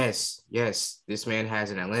 yes, this man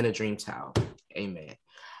has an Atlanta Dream towel. Amen.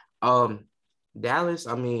 Dallas,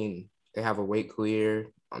 I mean, they have a Wade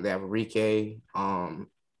Clear, they have Enrique, they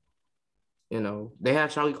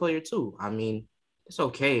have Charlie Collier too. I mean, it's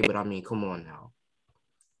okay, but I mean, come on now.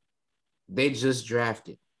 They just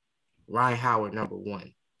drafted Ryan Howard, number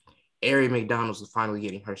 1. Ari McDonald's is finally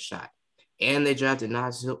getting her shot. And they drafted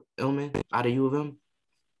Naz Illman out of U of M.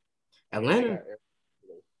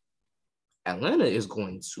 Atlanta is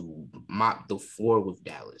going to mop the floor with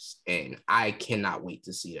Dallas, and I cannot wait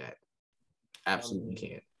to see that. Absolutely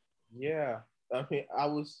can't. Yeah. I mean,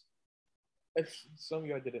 some of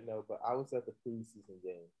y'all didn't know, but I was at the preseason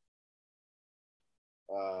game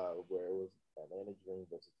where it was Atlanta Dream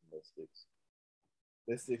versus the Mystics.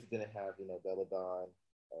 Mystics didn't have, Deladon,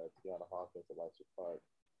 Tiana Hawkins, Elisha Clark,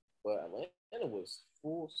 but Atlanta was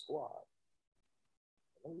full squad.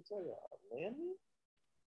 Let me tell you, Atlanta,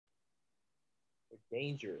 they're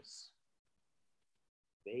dangerous.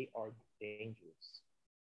 They are dangerous.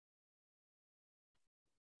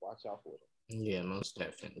 Watch out for them. Yeah, most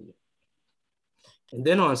definitely. And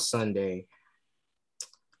then on Sunday,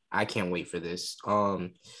 I can't wait for this.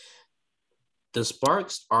 The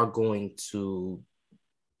Sparks are going to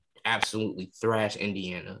absolutely thrash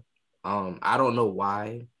Indiana. I don't know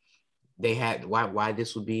why why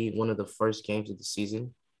this would be one of the first games of the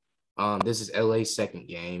season. This is LA's second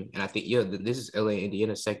game, and I think this is LA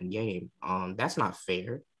Indiana's second game. That's not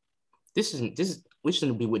fair. We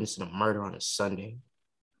shouldn't be witnessing a murder on a Sunday.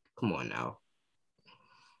 Come on now.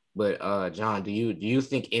 But John, do you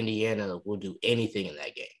think Indiana will do anything in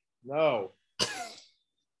that game? No.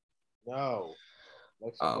 No.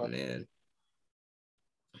 Oh man.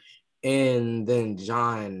 And then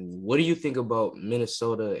John, what do you think about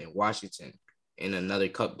Minnesota and Washington in another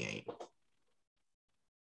cup game?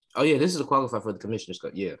 Oh yeah, this is a qualifier for the Commissioner's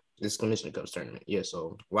Cup. Yeah, this is Commissioner Cup tournament. Yeah,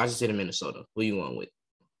 so Washington and Minnesota. Who you going with?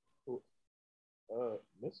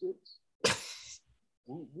 Mystics.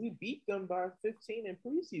 we beat them by 15 in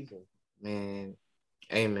preseason. Man,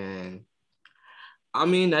 hey man. I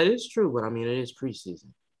mean that is true, but I mean it is preseason.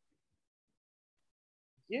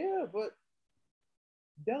 Yeah, but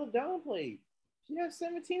Delle downplayed. She has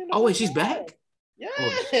 17 in the Oh wait, first she's half. back. Yeah.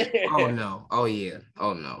 Oh, oh no. Oh yeah.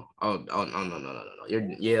 Oh no. Oh no no no no no no.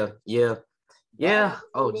 You're yeah.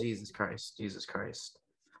 Oh Jesus Christ. Jesus Christ.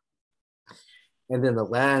 And then the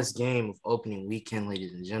last game of opening weekend,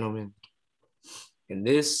 ladies and gentlemen. And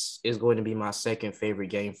this is going to be my second favorite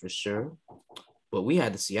game for sure. But we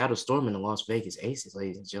had the Seattle Storm and the Las Vegas Aces,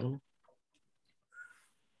 ladies and gentlemen.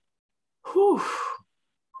 Whew.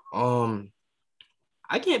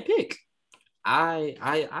 I can't pick.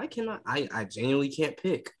 I cannot. I genuinely can't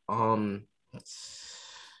pick.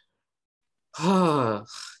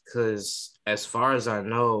 Because as far as I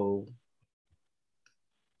know,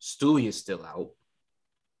 Stewie is still out.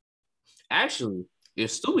 Actually, if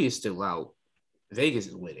Stewie is still out, Vegas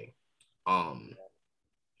is winning. Um,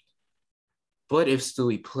 but if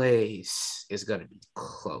Stewie plays, it's gonna be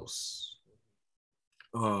close.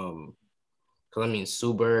 Because I mean,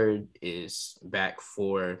 Sue Bird is back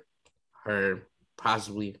for her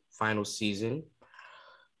possibly final season.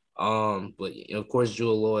 But of course,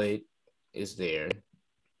 Jewel Lloyd is there,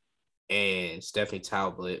 and Stephanie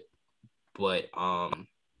Talbot. But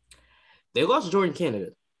they lost Jordan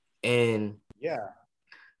Canada, and Yeah.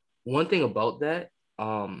 one thing about that,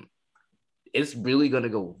 it's really gonna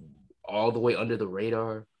go all the way under the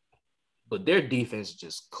radar. But their defense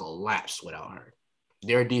just collapsed without her.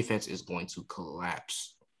 Their defense is going to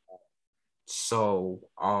collapse. So,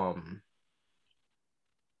 I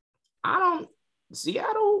don't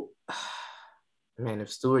Seattle. Man, if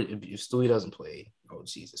Stewie doesn't play, oh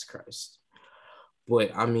Jesus Christ.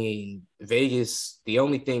 But I mean, Vegas, the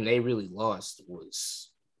only thing they really lost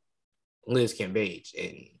was Liz Cambage.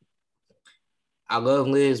 And I love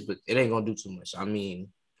Liz, but it ain't gonna do too much. I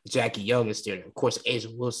mean, Jackie Young is there. Of course, Asia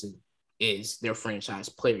Wilson is their franchise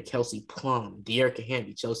player. Kelsey Plum, De'Erica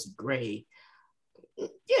Hamby, Chelsea Gray.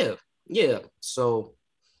 Yeah, yeah. So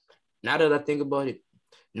now that I think about it,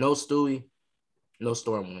 no Stewie, no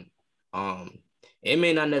Storm win. It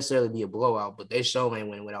may not necessarily be a blowout, but they show ain't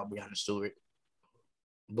win without Breanna Stewart.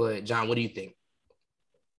 But John, what do you think?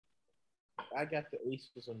 I got the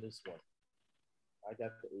Aces on this one. I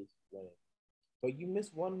got the Aces winning. But you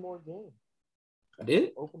missed one more game. I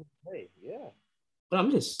did? Open play, yeah. But I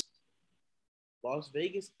missed. Las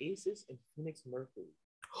Vegas Aces and Phoenix Mercury.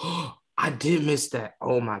 I did miss that.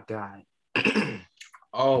 Oh my God.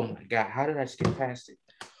 Oh my God. How did I skip past it?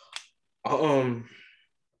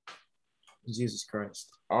 Jesus Christ.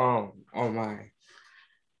 Oh my.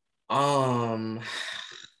 Um,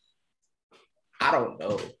 I don't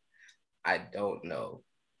know. I don't know.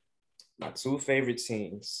 My two favorite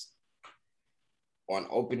teams on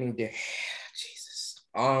opening day. Jesus.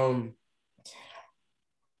 I'm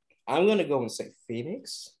gonna go and say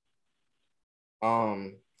Phoenix.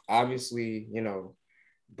 Obviously,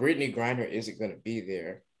 Brittany Griner isn't gonna be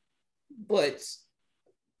there, but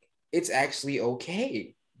it's actually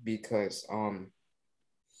okay because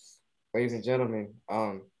ladies and gentlemen,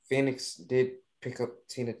 Phoenix did pick up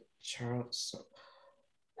Tina Charles. So,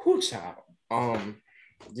 who child?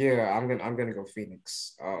 Yeah, I'm gonna go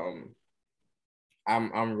Phoenix.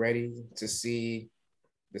 I'm ready to see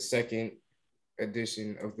the second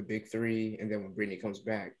edition of the Big Three, and then when Brittany comes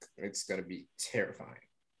back, it's gonna be terrifying.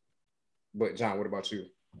 But John, what about you?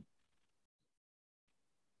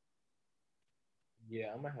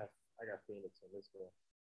 Yeah, I got Phoenix on this one.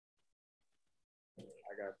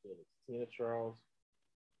 I got Phoenix. Tina Charles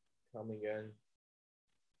coming in.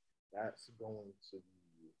 That's going to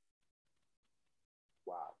be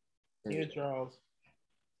wow. Tina Charles,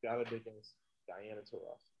 Skylar Diggins, Diana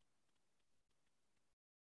Taurasi.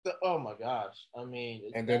 Oh my gosh. I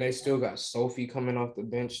mean, and then they still got Sophie coming off the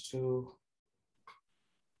bench too.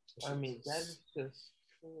 I mean, that is just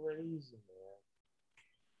crazy,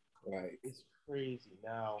 man. Like, it's crazy.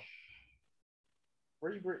 Now,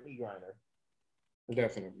 free Brittany Griner.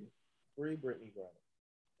 Definitely. Free Brittany Griner.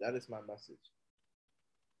 That is my message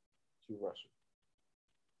to Russia.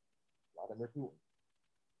 Vladimir Putin.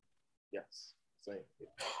 Yes. Same.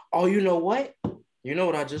 Oh, you know what? You know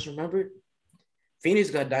what I just remembered?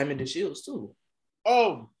 Phoenix got Diamond and Shields too.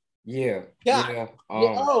 Oh. Yeah. Yeah.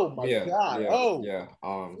 Oh my God. Yeah.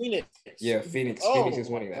 Phoenix. Yeah, Phoenix. Oh, Phoenix is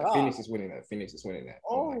winning that. Phoenix is winning that. Phoenix is winning that.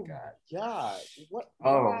 Oh my God. What?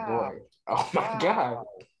 Oh wow. boy. Oh my God.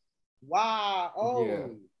 Wow. Oh.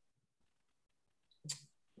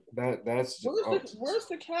 Yeah. That's where's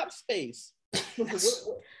the cap space?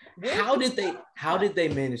 How did they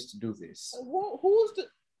manage to do this? Who's the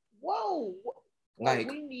whoa? Like,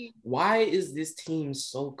 why is this team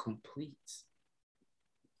so complete?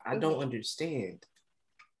 I don't understand.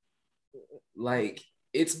 Like,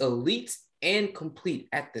 it's elite and complete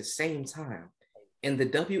at the same time. And the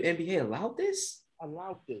WNBA allowed this?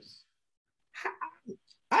 Allowed this.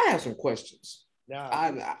 I have some questions.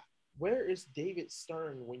 Now, where is David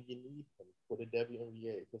Stern when you need him for the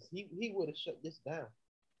WNBA? Because he would have shut this down,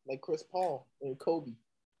 like Chris Paul and Kobe.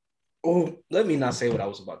 Oh, let me not say what I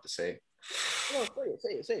was about to say. No,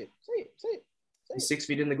 say it. He's 6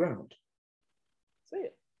 feet in the ground. Say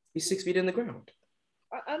it. He's 6 feet in the ground.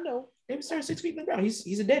 I know. David Stern 6 feet in the ground.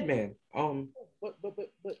 He's a dead man. But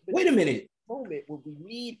wait a minute. Moment when we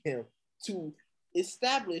need him to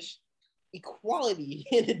establish equality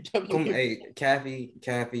in the WNBA. Hey,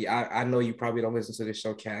 Kathy, I know you probably don't listen to this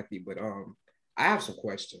show, Kathy, but I have some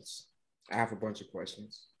questions. I have a bunch of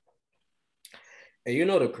questions. And you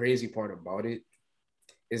know the crazy part about it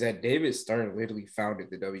is that David Stern literally founded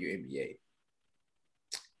the WNBA.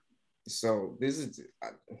 So this is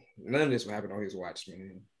none of this will happen on his watch,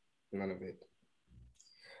 man. None of it.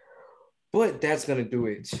 But that's gonna do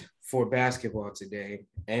it for basketball today.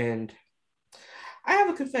 And I have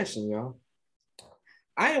a confession, y'all.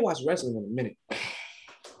 I ain't watched wrestling in a minute.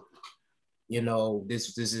 You know,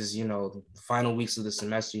 this is, you know, the final weeks of the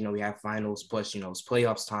semester. You know, we have finals, plus, you know, it's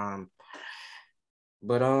playoffs time.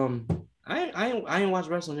 But I ain't watched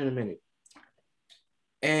wrestling in a minute.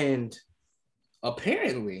 And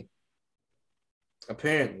apparently,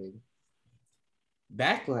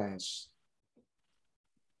 Backlash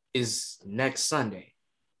is next Sunday.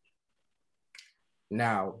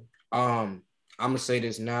 Now, I'm gonna say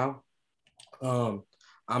this now. I'm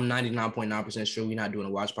 99.9% sure we're not doing a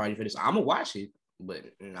watch party for this. I'm gonna watch it, but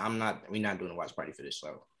we're not doing a watch party for this.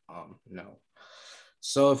 So, no.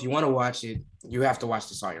 So if you want to watch it, you have to watch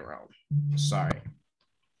this on your own. Sorry.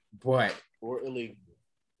 But or illegal.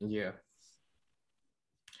 Yeah.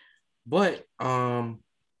 But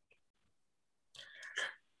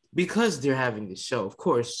because they're having this show, of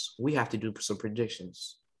course, we have to do some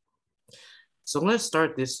predictions. So let's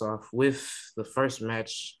start this off with the first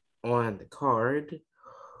match on the card,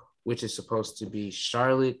 which is supposed to be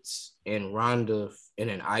Charlotte and Ronda in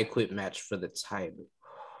an I Quit match for the title.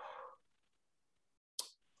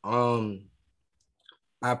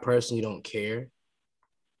 I personally don't care.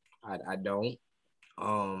 I don't.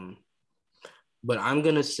 But I'm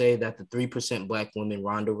gonna say that the 3% Black woman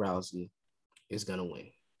Ronda Rousey is gonna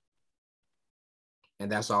win,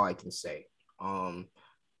 and that's all I can say.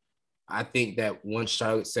 I think that once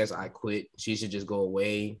Charlotte says I quit, she should just go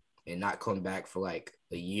away and not come back for like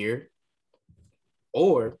a year,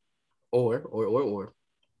 or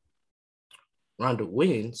Ronda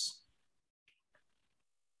wins,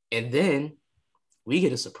 and then we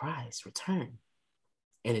get a surprise return,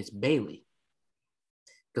 and it's Bayley,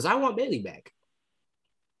 because I want Bayley back,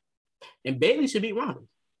 and Bayley should beat Ronda.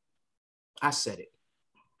 I said it.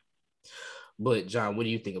 But John, what do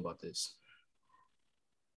you think about this?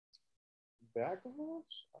 Backlash?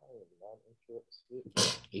 I am not interested.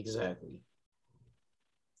 Exactly.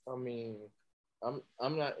 I mean,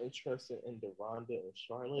 I'm not interested in the Ronda and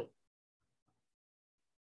Charlotte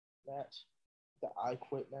match, the I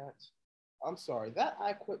Quit match. I'm sorry, that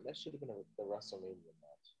I Quit match should have been the WrestleMania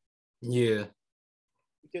match. Yeah.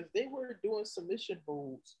 Because they were doing submission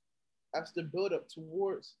holds as the build up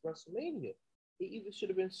towards WrestleMania. It either should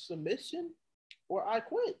have been submission or I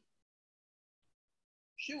Quit.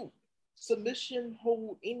 Shoot, submission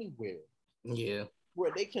hold anywhere. Yeah.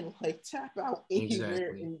 Where they can like tap out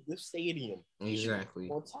anywhere in the stadium. Exactly.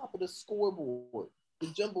 On top of the scoreboard, the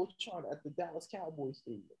Jumbotron at the Dallas Cowboys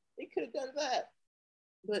Stadium. They could have done that.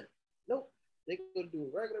 But nope. They're going to do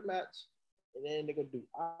a regular match, and then they're going to do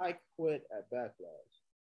I Quit at Backlash,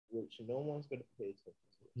 which no one's going to pay attention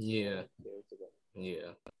to. Yeah.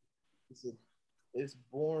 Yeah. It's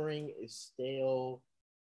boring. It's stale.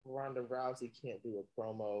 Ronda Rousey can't do a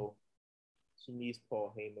promo. She needs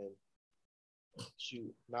Paul Heyman.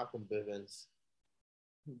 Shoot, Malcolm Bivens.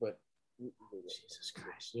 But Jesus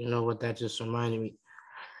Christ. You know what that just reminded me?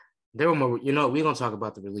 There were more, you know, we're gonna talk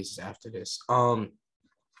about the releases after this.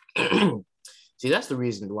 See, that's the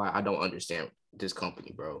reason why I don't understand this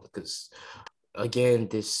company, bro. Because again,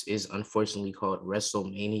 this is unfortunately called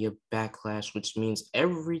WrestleMania Backlash, which means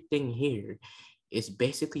everything here is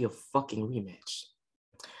basically a fucking rematch.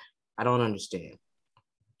 I don't understand.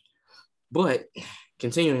 But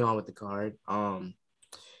continuing on with the card,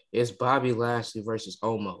 it's Bobby Lashley versus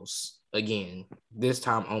Omos. Again, this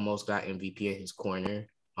time Omos got MVP in his corner.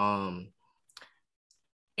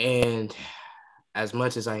 And as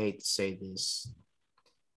much as I hate to say this,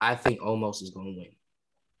 I think Omos is going to win.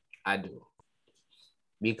 I do.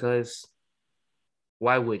 Because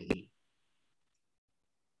why wouldn't he?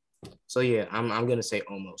 So yeah, I'm going to say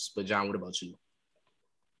Omos. But John, what about you?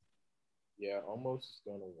 Yeah, Omos is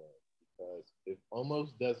going to win. because if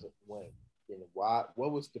Omos doesn't win, then why?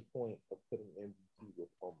 What was the point of putting MVP with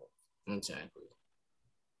Omos? Exactly.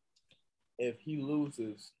 If he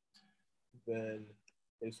loses, then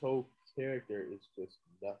his whole character is just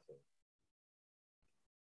nothing.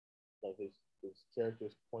 Like his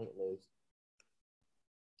character's pointless,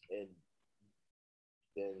 and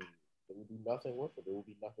then there will be nothing with it. There will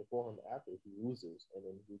be nothing for him after he loses, and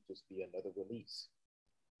then he'll just be another release.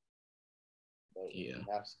 But Yeah.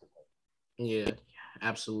 he has to win. Yeah,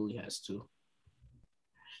 absolutely has to.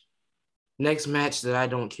 Next match that I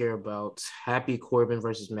don't care about: Happy Corbin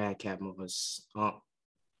versus Madcap Moss.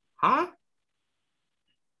 Huh?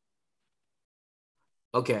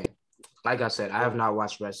 Okay. Like I said, I have not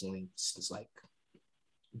watched wrestling since like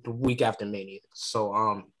the week after Mania. So,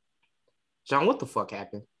 John, what the fuck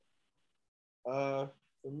happened?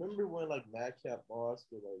 Remember when like Madcap Moss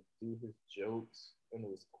would like do his jokes and it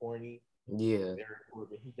was corny? Yeah. Baron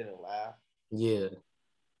Corbin, he didn't laugh. Yeah.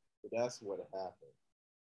 But that's what happened.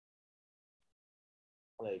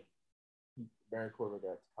 Like Baron Corbin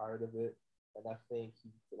got tired of it, and I think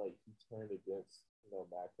he turned against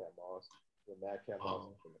Madcap Moss when Madcap Moss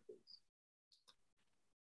was in the face.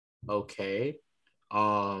 Okay.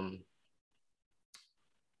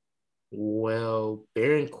 Well,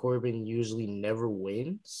 Baron Corbin usually never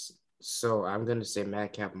wins, so I'm gonna say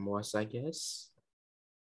Madcap Moss, I guess.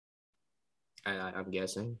 I'm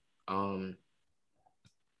guessing.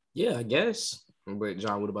 Yeah, I guess. But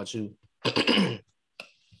John, what about you? Yeah,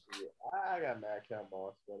 I got Madcap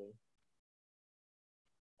Moss winning.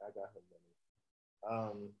 I got him winning.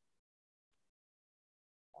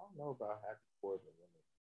 I don't know about Happy Corbin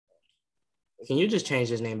winning. Can you just change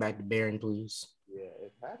his name back to Baron, please? Yeah,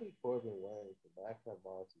 if Happy Corbin wins, the Madcap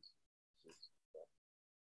Moss is just.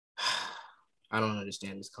 I don't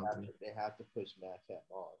understand this company. They have to push Madcap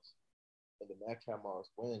Moss, and the Madcap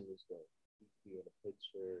Moss win is going to be in a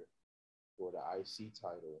picture for the IC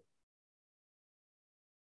title.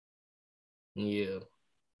 Yeah.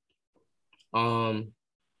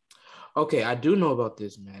 Okay, I do know about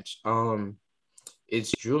this match.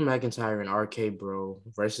 It's Drew McIntyre and RK Bro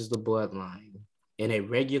versus the Bloodline in a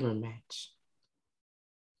regular match.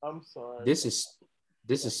 I'm sorry. This is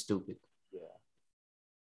stupid. Yeah.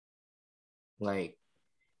 Like,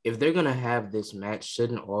 if they're gonna have this match,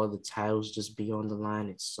 shouldn't all the titles just be on the line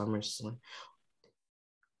at SummerSlam?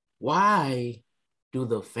 Why do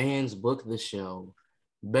the fans book the show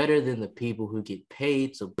better than the people who get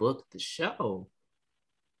paid to book the show?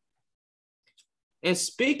 And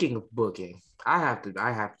speaking of booking, I have to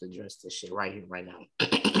address this shit right here, right now.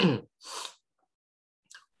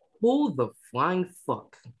 Who the flying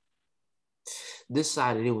fuck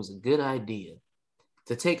decided it was a good idea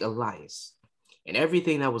to take Elias and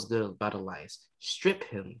everything that was good about Elias, strip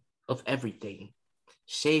him of everything,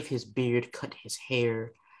 shave his beard, cut his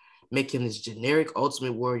hair, make him this generic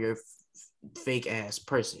Ultimate Warrior fake ass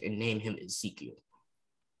person, and name him Ezekiel?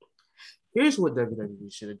 Here's what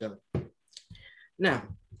WWE should have done. Now,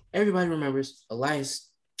 everybody remembers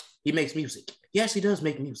Elias, he makes music. He actually does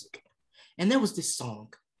make music. And there was this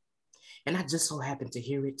song, and I just so happened to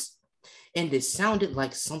hear it, and it sounded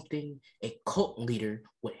like something a cult leader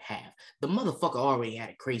would have. The motherfucker already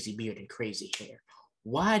had a crazy beard and crazy hair.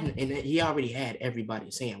 Why? And he already had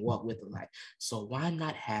everybody saying walk with the light. So why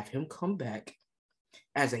not have him come back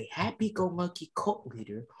as a happy-go-lucky cult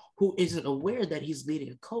leader who isn't aware that he's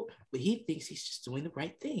leading a cult, but he thinks he's just doing the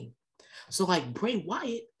right thing? So like Bray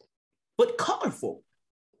Wyatt, but colorful.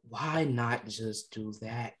 Why not just do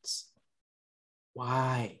that?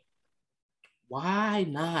 Why? Why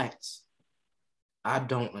not? I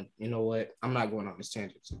don't, you know what? I'm not going on this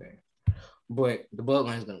tangent today. But the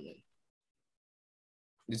Bloodline's gonna win.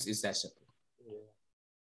 It's that simple.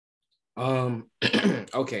 Yeah.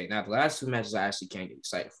 Okay, now the last two matches I actually can't get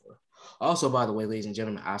excited for. Also, by the way, ladies and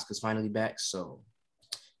gentlemen, Asuka's finally back, so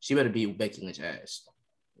she better beat Becky Lynch ass.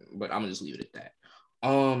 But I'm gonna just leave it at that.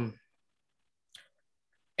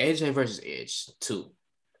 AJ versus Edge 2.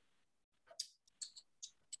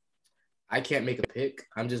 I can't make a pick.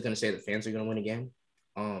 I'm just gonna say the fans are gonna win again.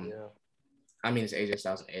 Yeah. I mean, it's AJ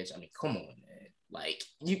Styles and Edge. I mean, come on, man. Like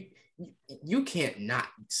you can't not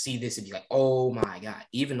see this and be like, oh my god.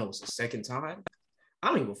 Even though it's the second time, I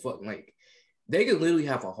don't give a fuck. Like they could literally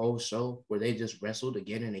have a whole show where they just wrestled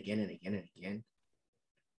again and again and again and again.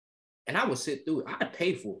 And I would sit through it. I'd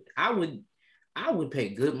pay for it. I would pay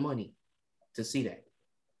good money to see that.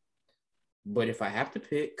 But if I have to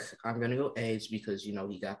pick, I'm gonna go Edge because he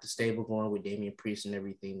got the stable going with Damian Priest and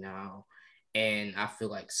everything now, and I feel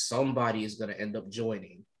like somebody is gonna end up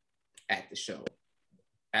joining at the show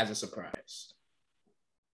as a surprise.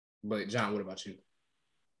 But John, what about you?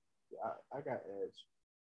 I got Edge.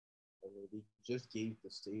 I mean, they just gave the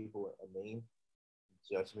stable a name,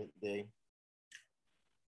 Judgment Day.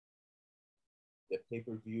 The pay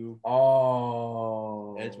per view.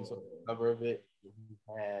 Oh, Edge was on the cover of it. He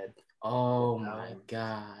had. Oh my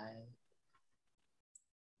God.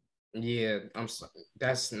 Yeah, I'm sorry.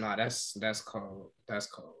 That's cold. That's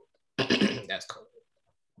cold. That's cold.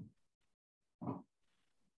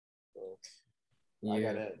 So, yeah. I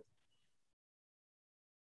got Edge.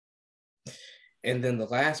 And then the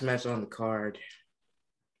last match on the card,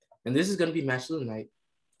 and this is going to be match of the night,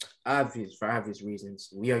 for obvious reasons.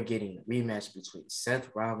 We are getting a rematch between Seth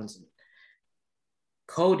Rollins and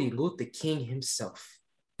Cody Luther King himself,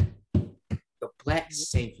 the Black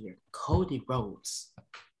Savior, Cody Rhodes.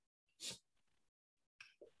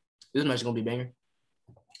 This match is going to be banger.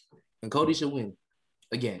 And Cody should win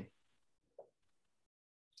again.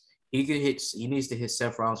 He needs to hit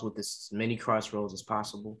Seth Rollins with as many crossroads as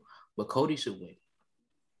possible, but Cody should win.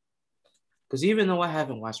 Because even though I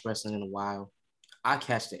haven't watched wrestling in a while, I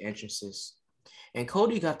catch the entrances. And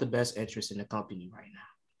Cody got the best entrance in the company right now.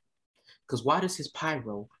 Because why does his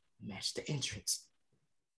pyro match the entrance?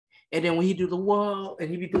 And then when he do the wall and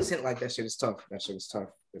he be doing like that shit is tough. That shit is tough.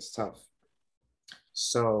 It's tough.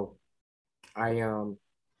 So I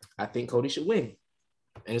think Cody should win.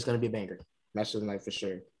 And it's gonna be a banger. Match of the night for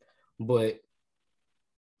sure. But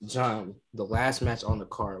John, the last match on the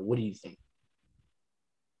card, what do you think?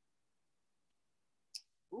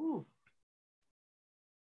 Ooh.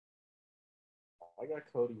 I got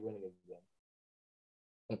Cody winning again.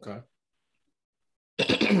 Okay.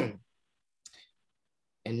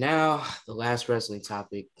 And now the last wrestling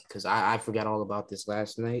topic, because I forgot all about this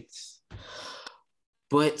last night.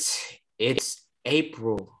 But it's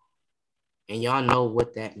April. And y'all know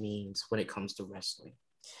what that means when it comes to wrestling.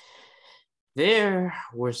 There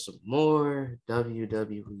were some more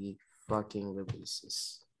WWE fucking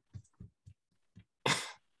releases.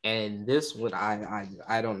 And this one,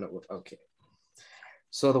 I don't know. Okay.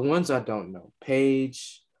 So the ones I don't know,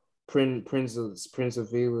 Paige, Prince of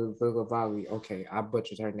Villa Valley. Okay, I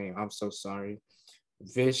butchered her name. I'm so sorry.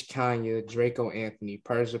 Vish Kanya, Draco Anthony,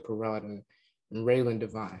 Persia Parada, and Raylan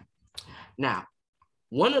Devine. Now,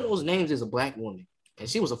 one of those names is a black woman, and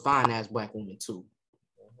she was a fine ass black woman too.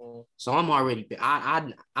 Mm-hmm. So I'm already.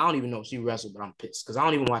 I don't even know if she wrestled, but I'm pissed because I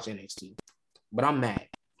don't even watch NXT. But I'm mad.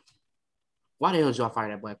 Why the hell did y'all fire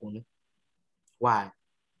that black woman? Why?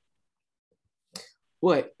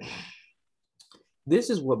 But this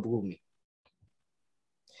is what blew me.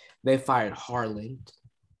 They fired Harlan,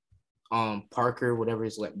 Parker, whatever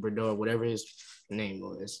his Brador, whatever his name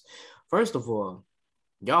was. First of all,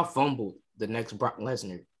 y'all fumbled the next Brock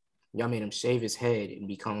Lesnar. Y'all made him shave his head and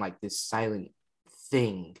become like this silent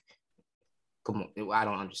thing. Come on, I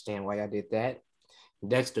don't understand why y'all did that.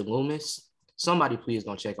 Dexter Lumis, somebody please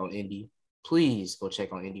go check on Indy. Please go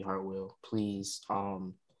check on Indy Hartwell. Please.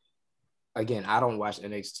 Again, I don't watch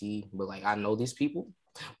NXT, but like I know these people.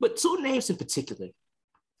 But two names in particular.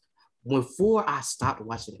 Before I stopped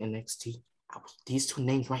watching NXT, these two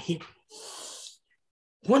names right here.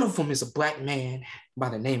 One of them is a black man by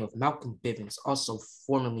the name of Malcolm Bivens, also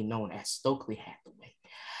formerly known as Stokely Hathaway.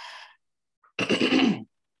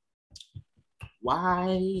 Why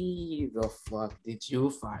the fuck did you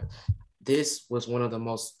fire? This was one of the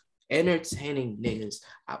most entertaining niggas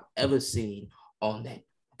I've ever seen on that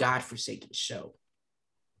godforsaken show.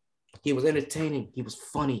 He was entertaining. He was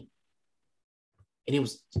funny. And he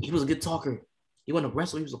was a good talker. He wasn't a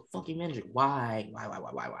wrestler. He was a fucking manager. Why?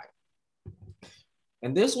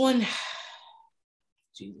 And this one,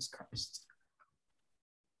 Jesus Christ.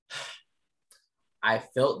 I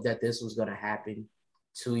felt that this was going to happen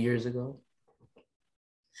 2 years ago.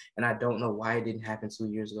 And I don't know why it didn't happen 2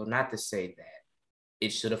 years ago. Not to say that it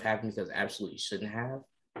should have happened because it absolutely shouldn't have.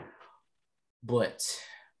 But,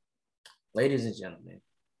 ladies and gentlemen,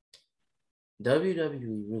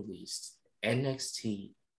 WWE released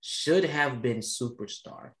NXT should have been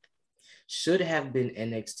Superstar, should have been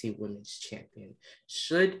NXT Women's Champion,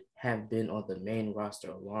 should have been on the main roster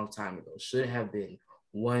a long time ago, should have been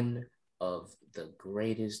one of the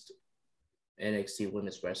greatest NXT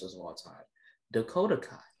Women's wrestlers of all time, Dakota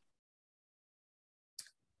Kai.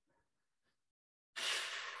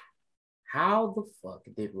 How the fuck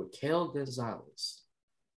did Raquel Gonzalez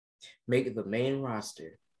make the main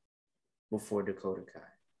roster before Dakota Kai?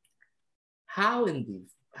 How did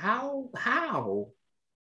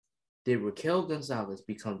Raquel Gonzalez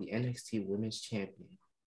become the NXT Women's Champion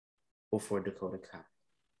before Dakota Kai?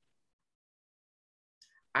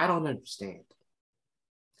 I don't understand.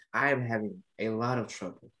 I am having a lot of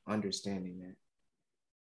trouble understanding that.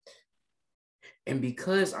 And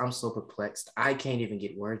because I'm so perplexed, I can't even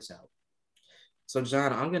get words out. So,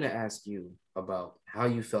 John, I'm going to ask you about how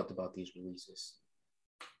you felt about these releases.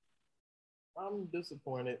 I'm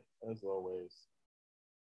disappointed as always.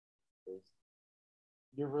 'Cause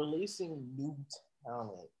you're releasing new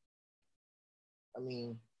talent. I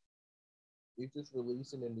mean, you're just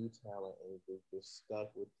releasing a new talent and you're just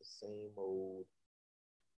stuck with the same old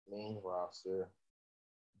main roster.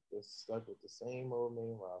 Just stuck with the same old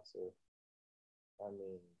main roster. I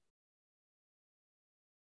mean,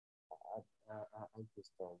 I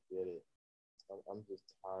just don't get it. I'm just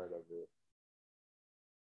tired of it.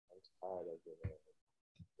 I'm tired of it, man.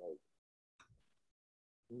 Like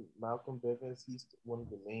Malcolm Bivens, he's one of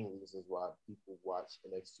the main reasons why people watch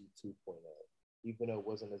NXT 2.0, even though it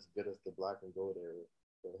wasn't as good as the Black and Gold era.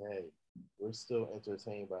 But hey, we're still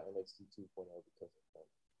entertained by NXT 2.0 because of him.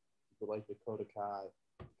 People like Dakota Kai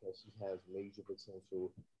because she has major potential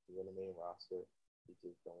to win the main roster. We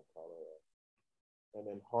just don't call her up. And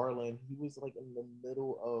then Harlan, he was like in the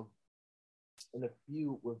middle of in a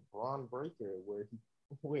feud with Braun Breaker,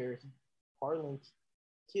 where Harlan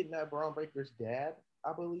kidnapped Braun Breaker's dad,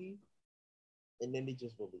 I believe, and then they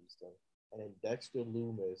just released him. And then Dexter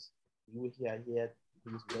Lumis, he was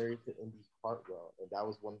married to Indy Hartwell, and that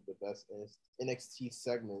was one of the best NXT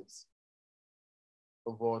segments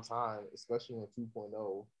of all time, especially on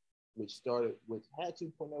 2.0, which had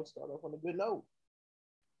 2.0 start off on a good note.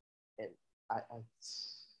 And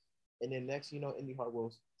and then next, Indy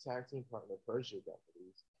Hartwell's tag team partner Persia got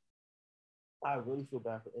released. I really feel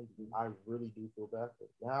bad for Indy. I really do feel bad for her.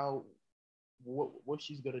 Now, what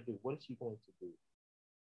she's gonna do? What is she going to do?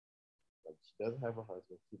 Like, she doesn't have a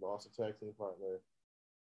husband. She lost a tag team partner.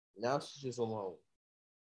 Now she's just alone.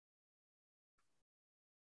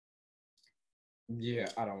 Yeah,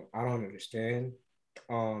 I don't understand.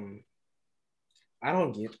 I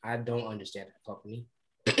don't understand that company.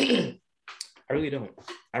 I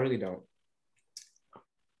really don't.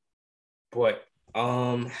 But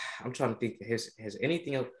I'm trying to think. Has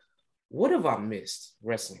anything else? What have I missed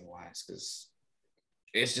wrestling wise? Because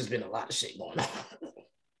it's just been a lot of shit going on.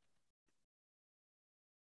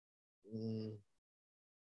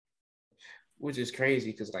 Which is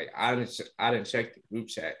crazy because like I didn't check the group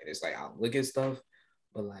chat and it's like I look at stuff,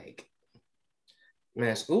 but like,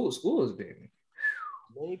 man, school has been.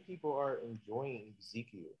 Many people are enjoying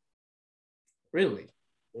Ezekiel. Really?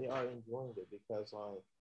 They are enjoying it because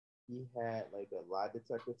he had like a lie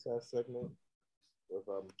detector test segment with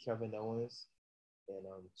Kevin Owens and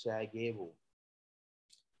Chad Gable.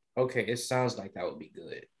 Okay, it sounds like that would be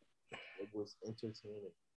good. It was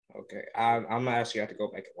entertaining. Okay, I'm gonna actually have to go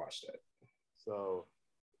back and watch that. So,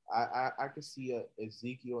 I could see a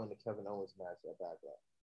Ezekiel and the Kevin Owens match at Backlash.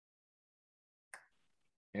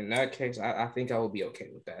 In that case, I think I will be okay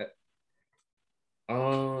with that.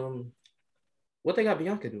 What they got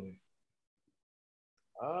Bianca doing?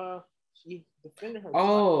 She defended her.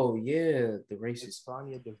 Oh yeah, the racist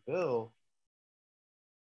Sonya Deville.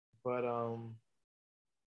 But I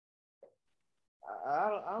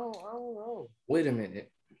don't know. Wait a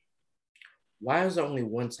minute. Why is there only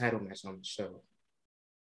one title match on the show?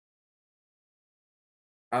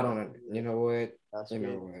 I don't know. You know what? That's you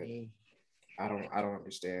know what? I don't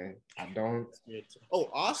understand. I don't.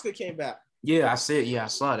 Oh, Oscar came back. Yeah, I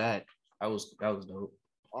saw that. That was dope.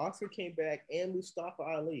 Oscar came back and Mustafa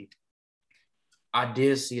Ali. I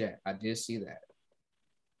did see that.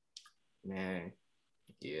 Man,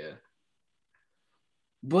 yeah.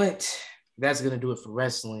 But that's gonna do it for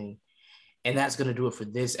wrestling, and that's gonna do it for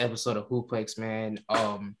this episode of Hooplex, man.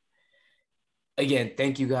 Again,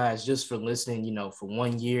 thank you guys just for listening. For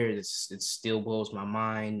 1 year, it still blows my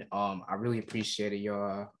mind. I really appreciate it,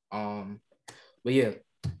 y'all. But yeah,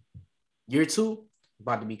 year 2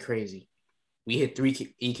 about to be crazy. We hit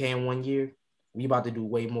 3 EK in 1 year. We about to do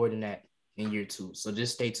way more than that in year 2. So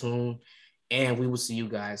just stay tuned, and we will see you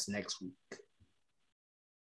guys next week.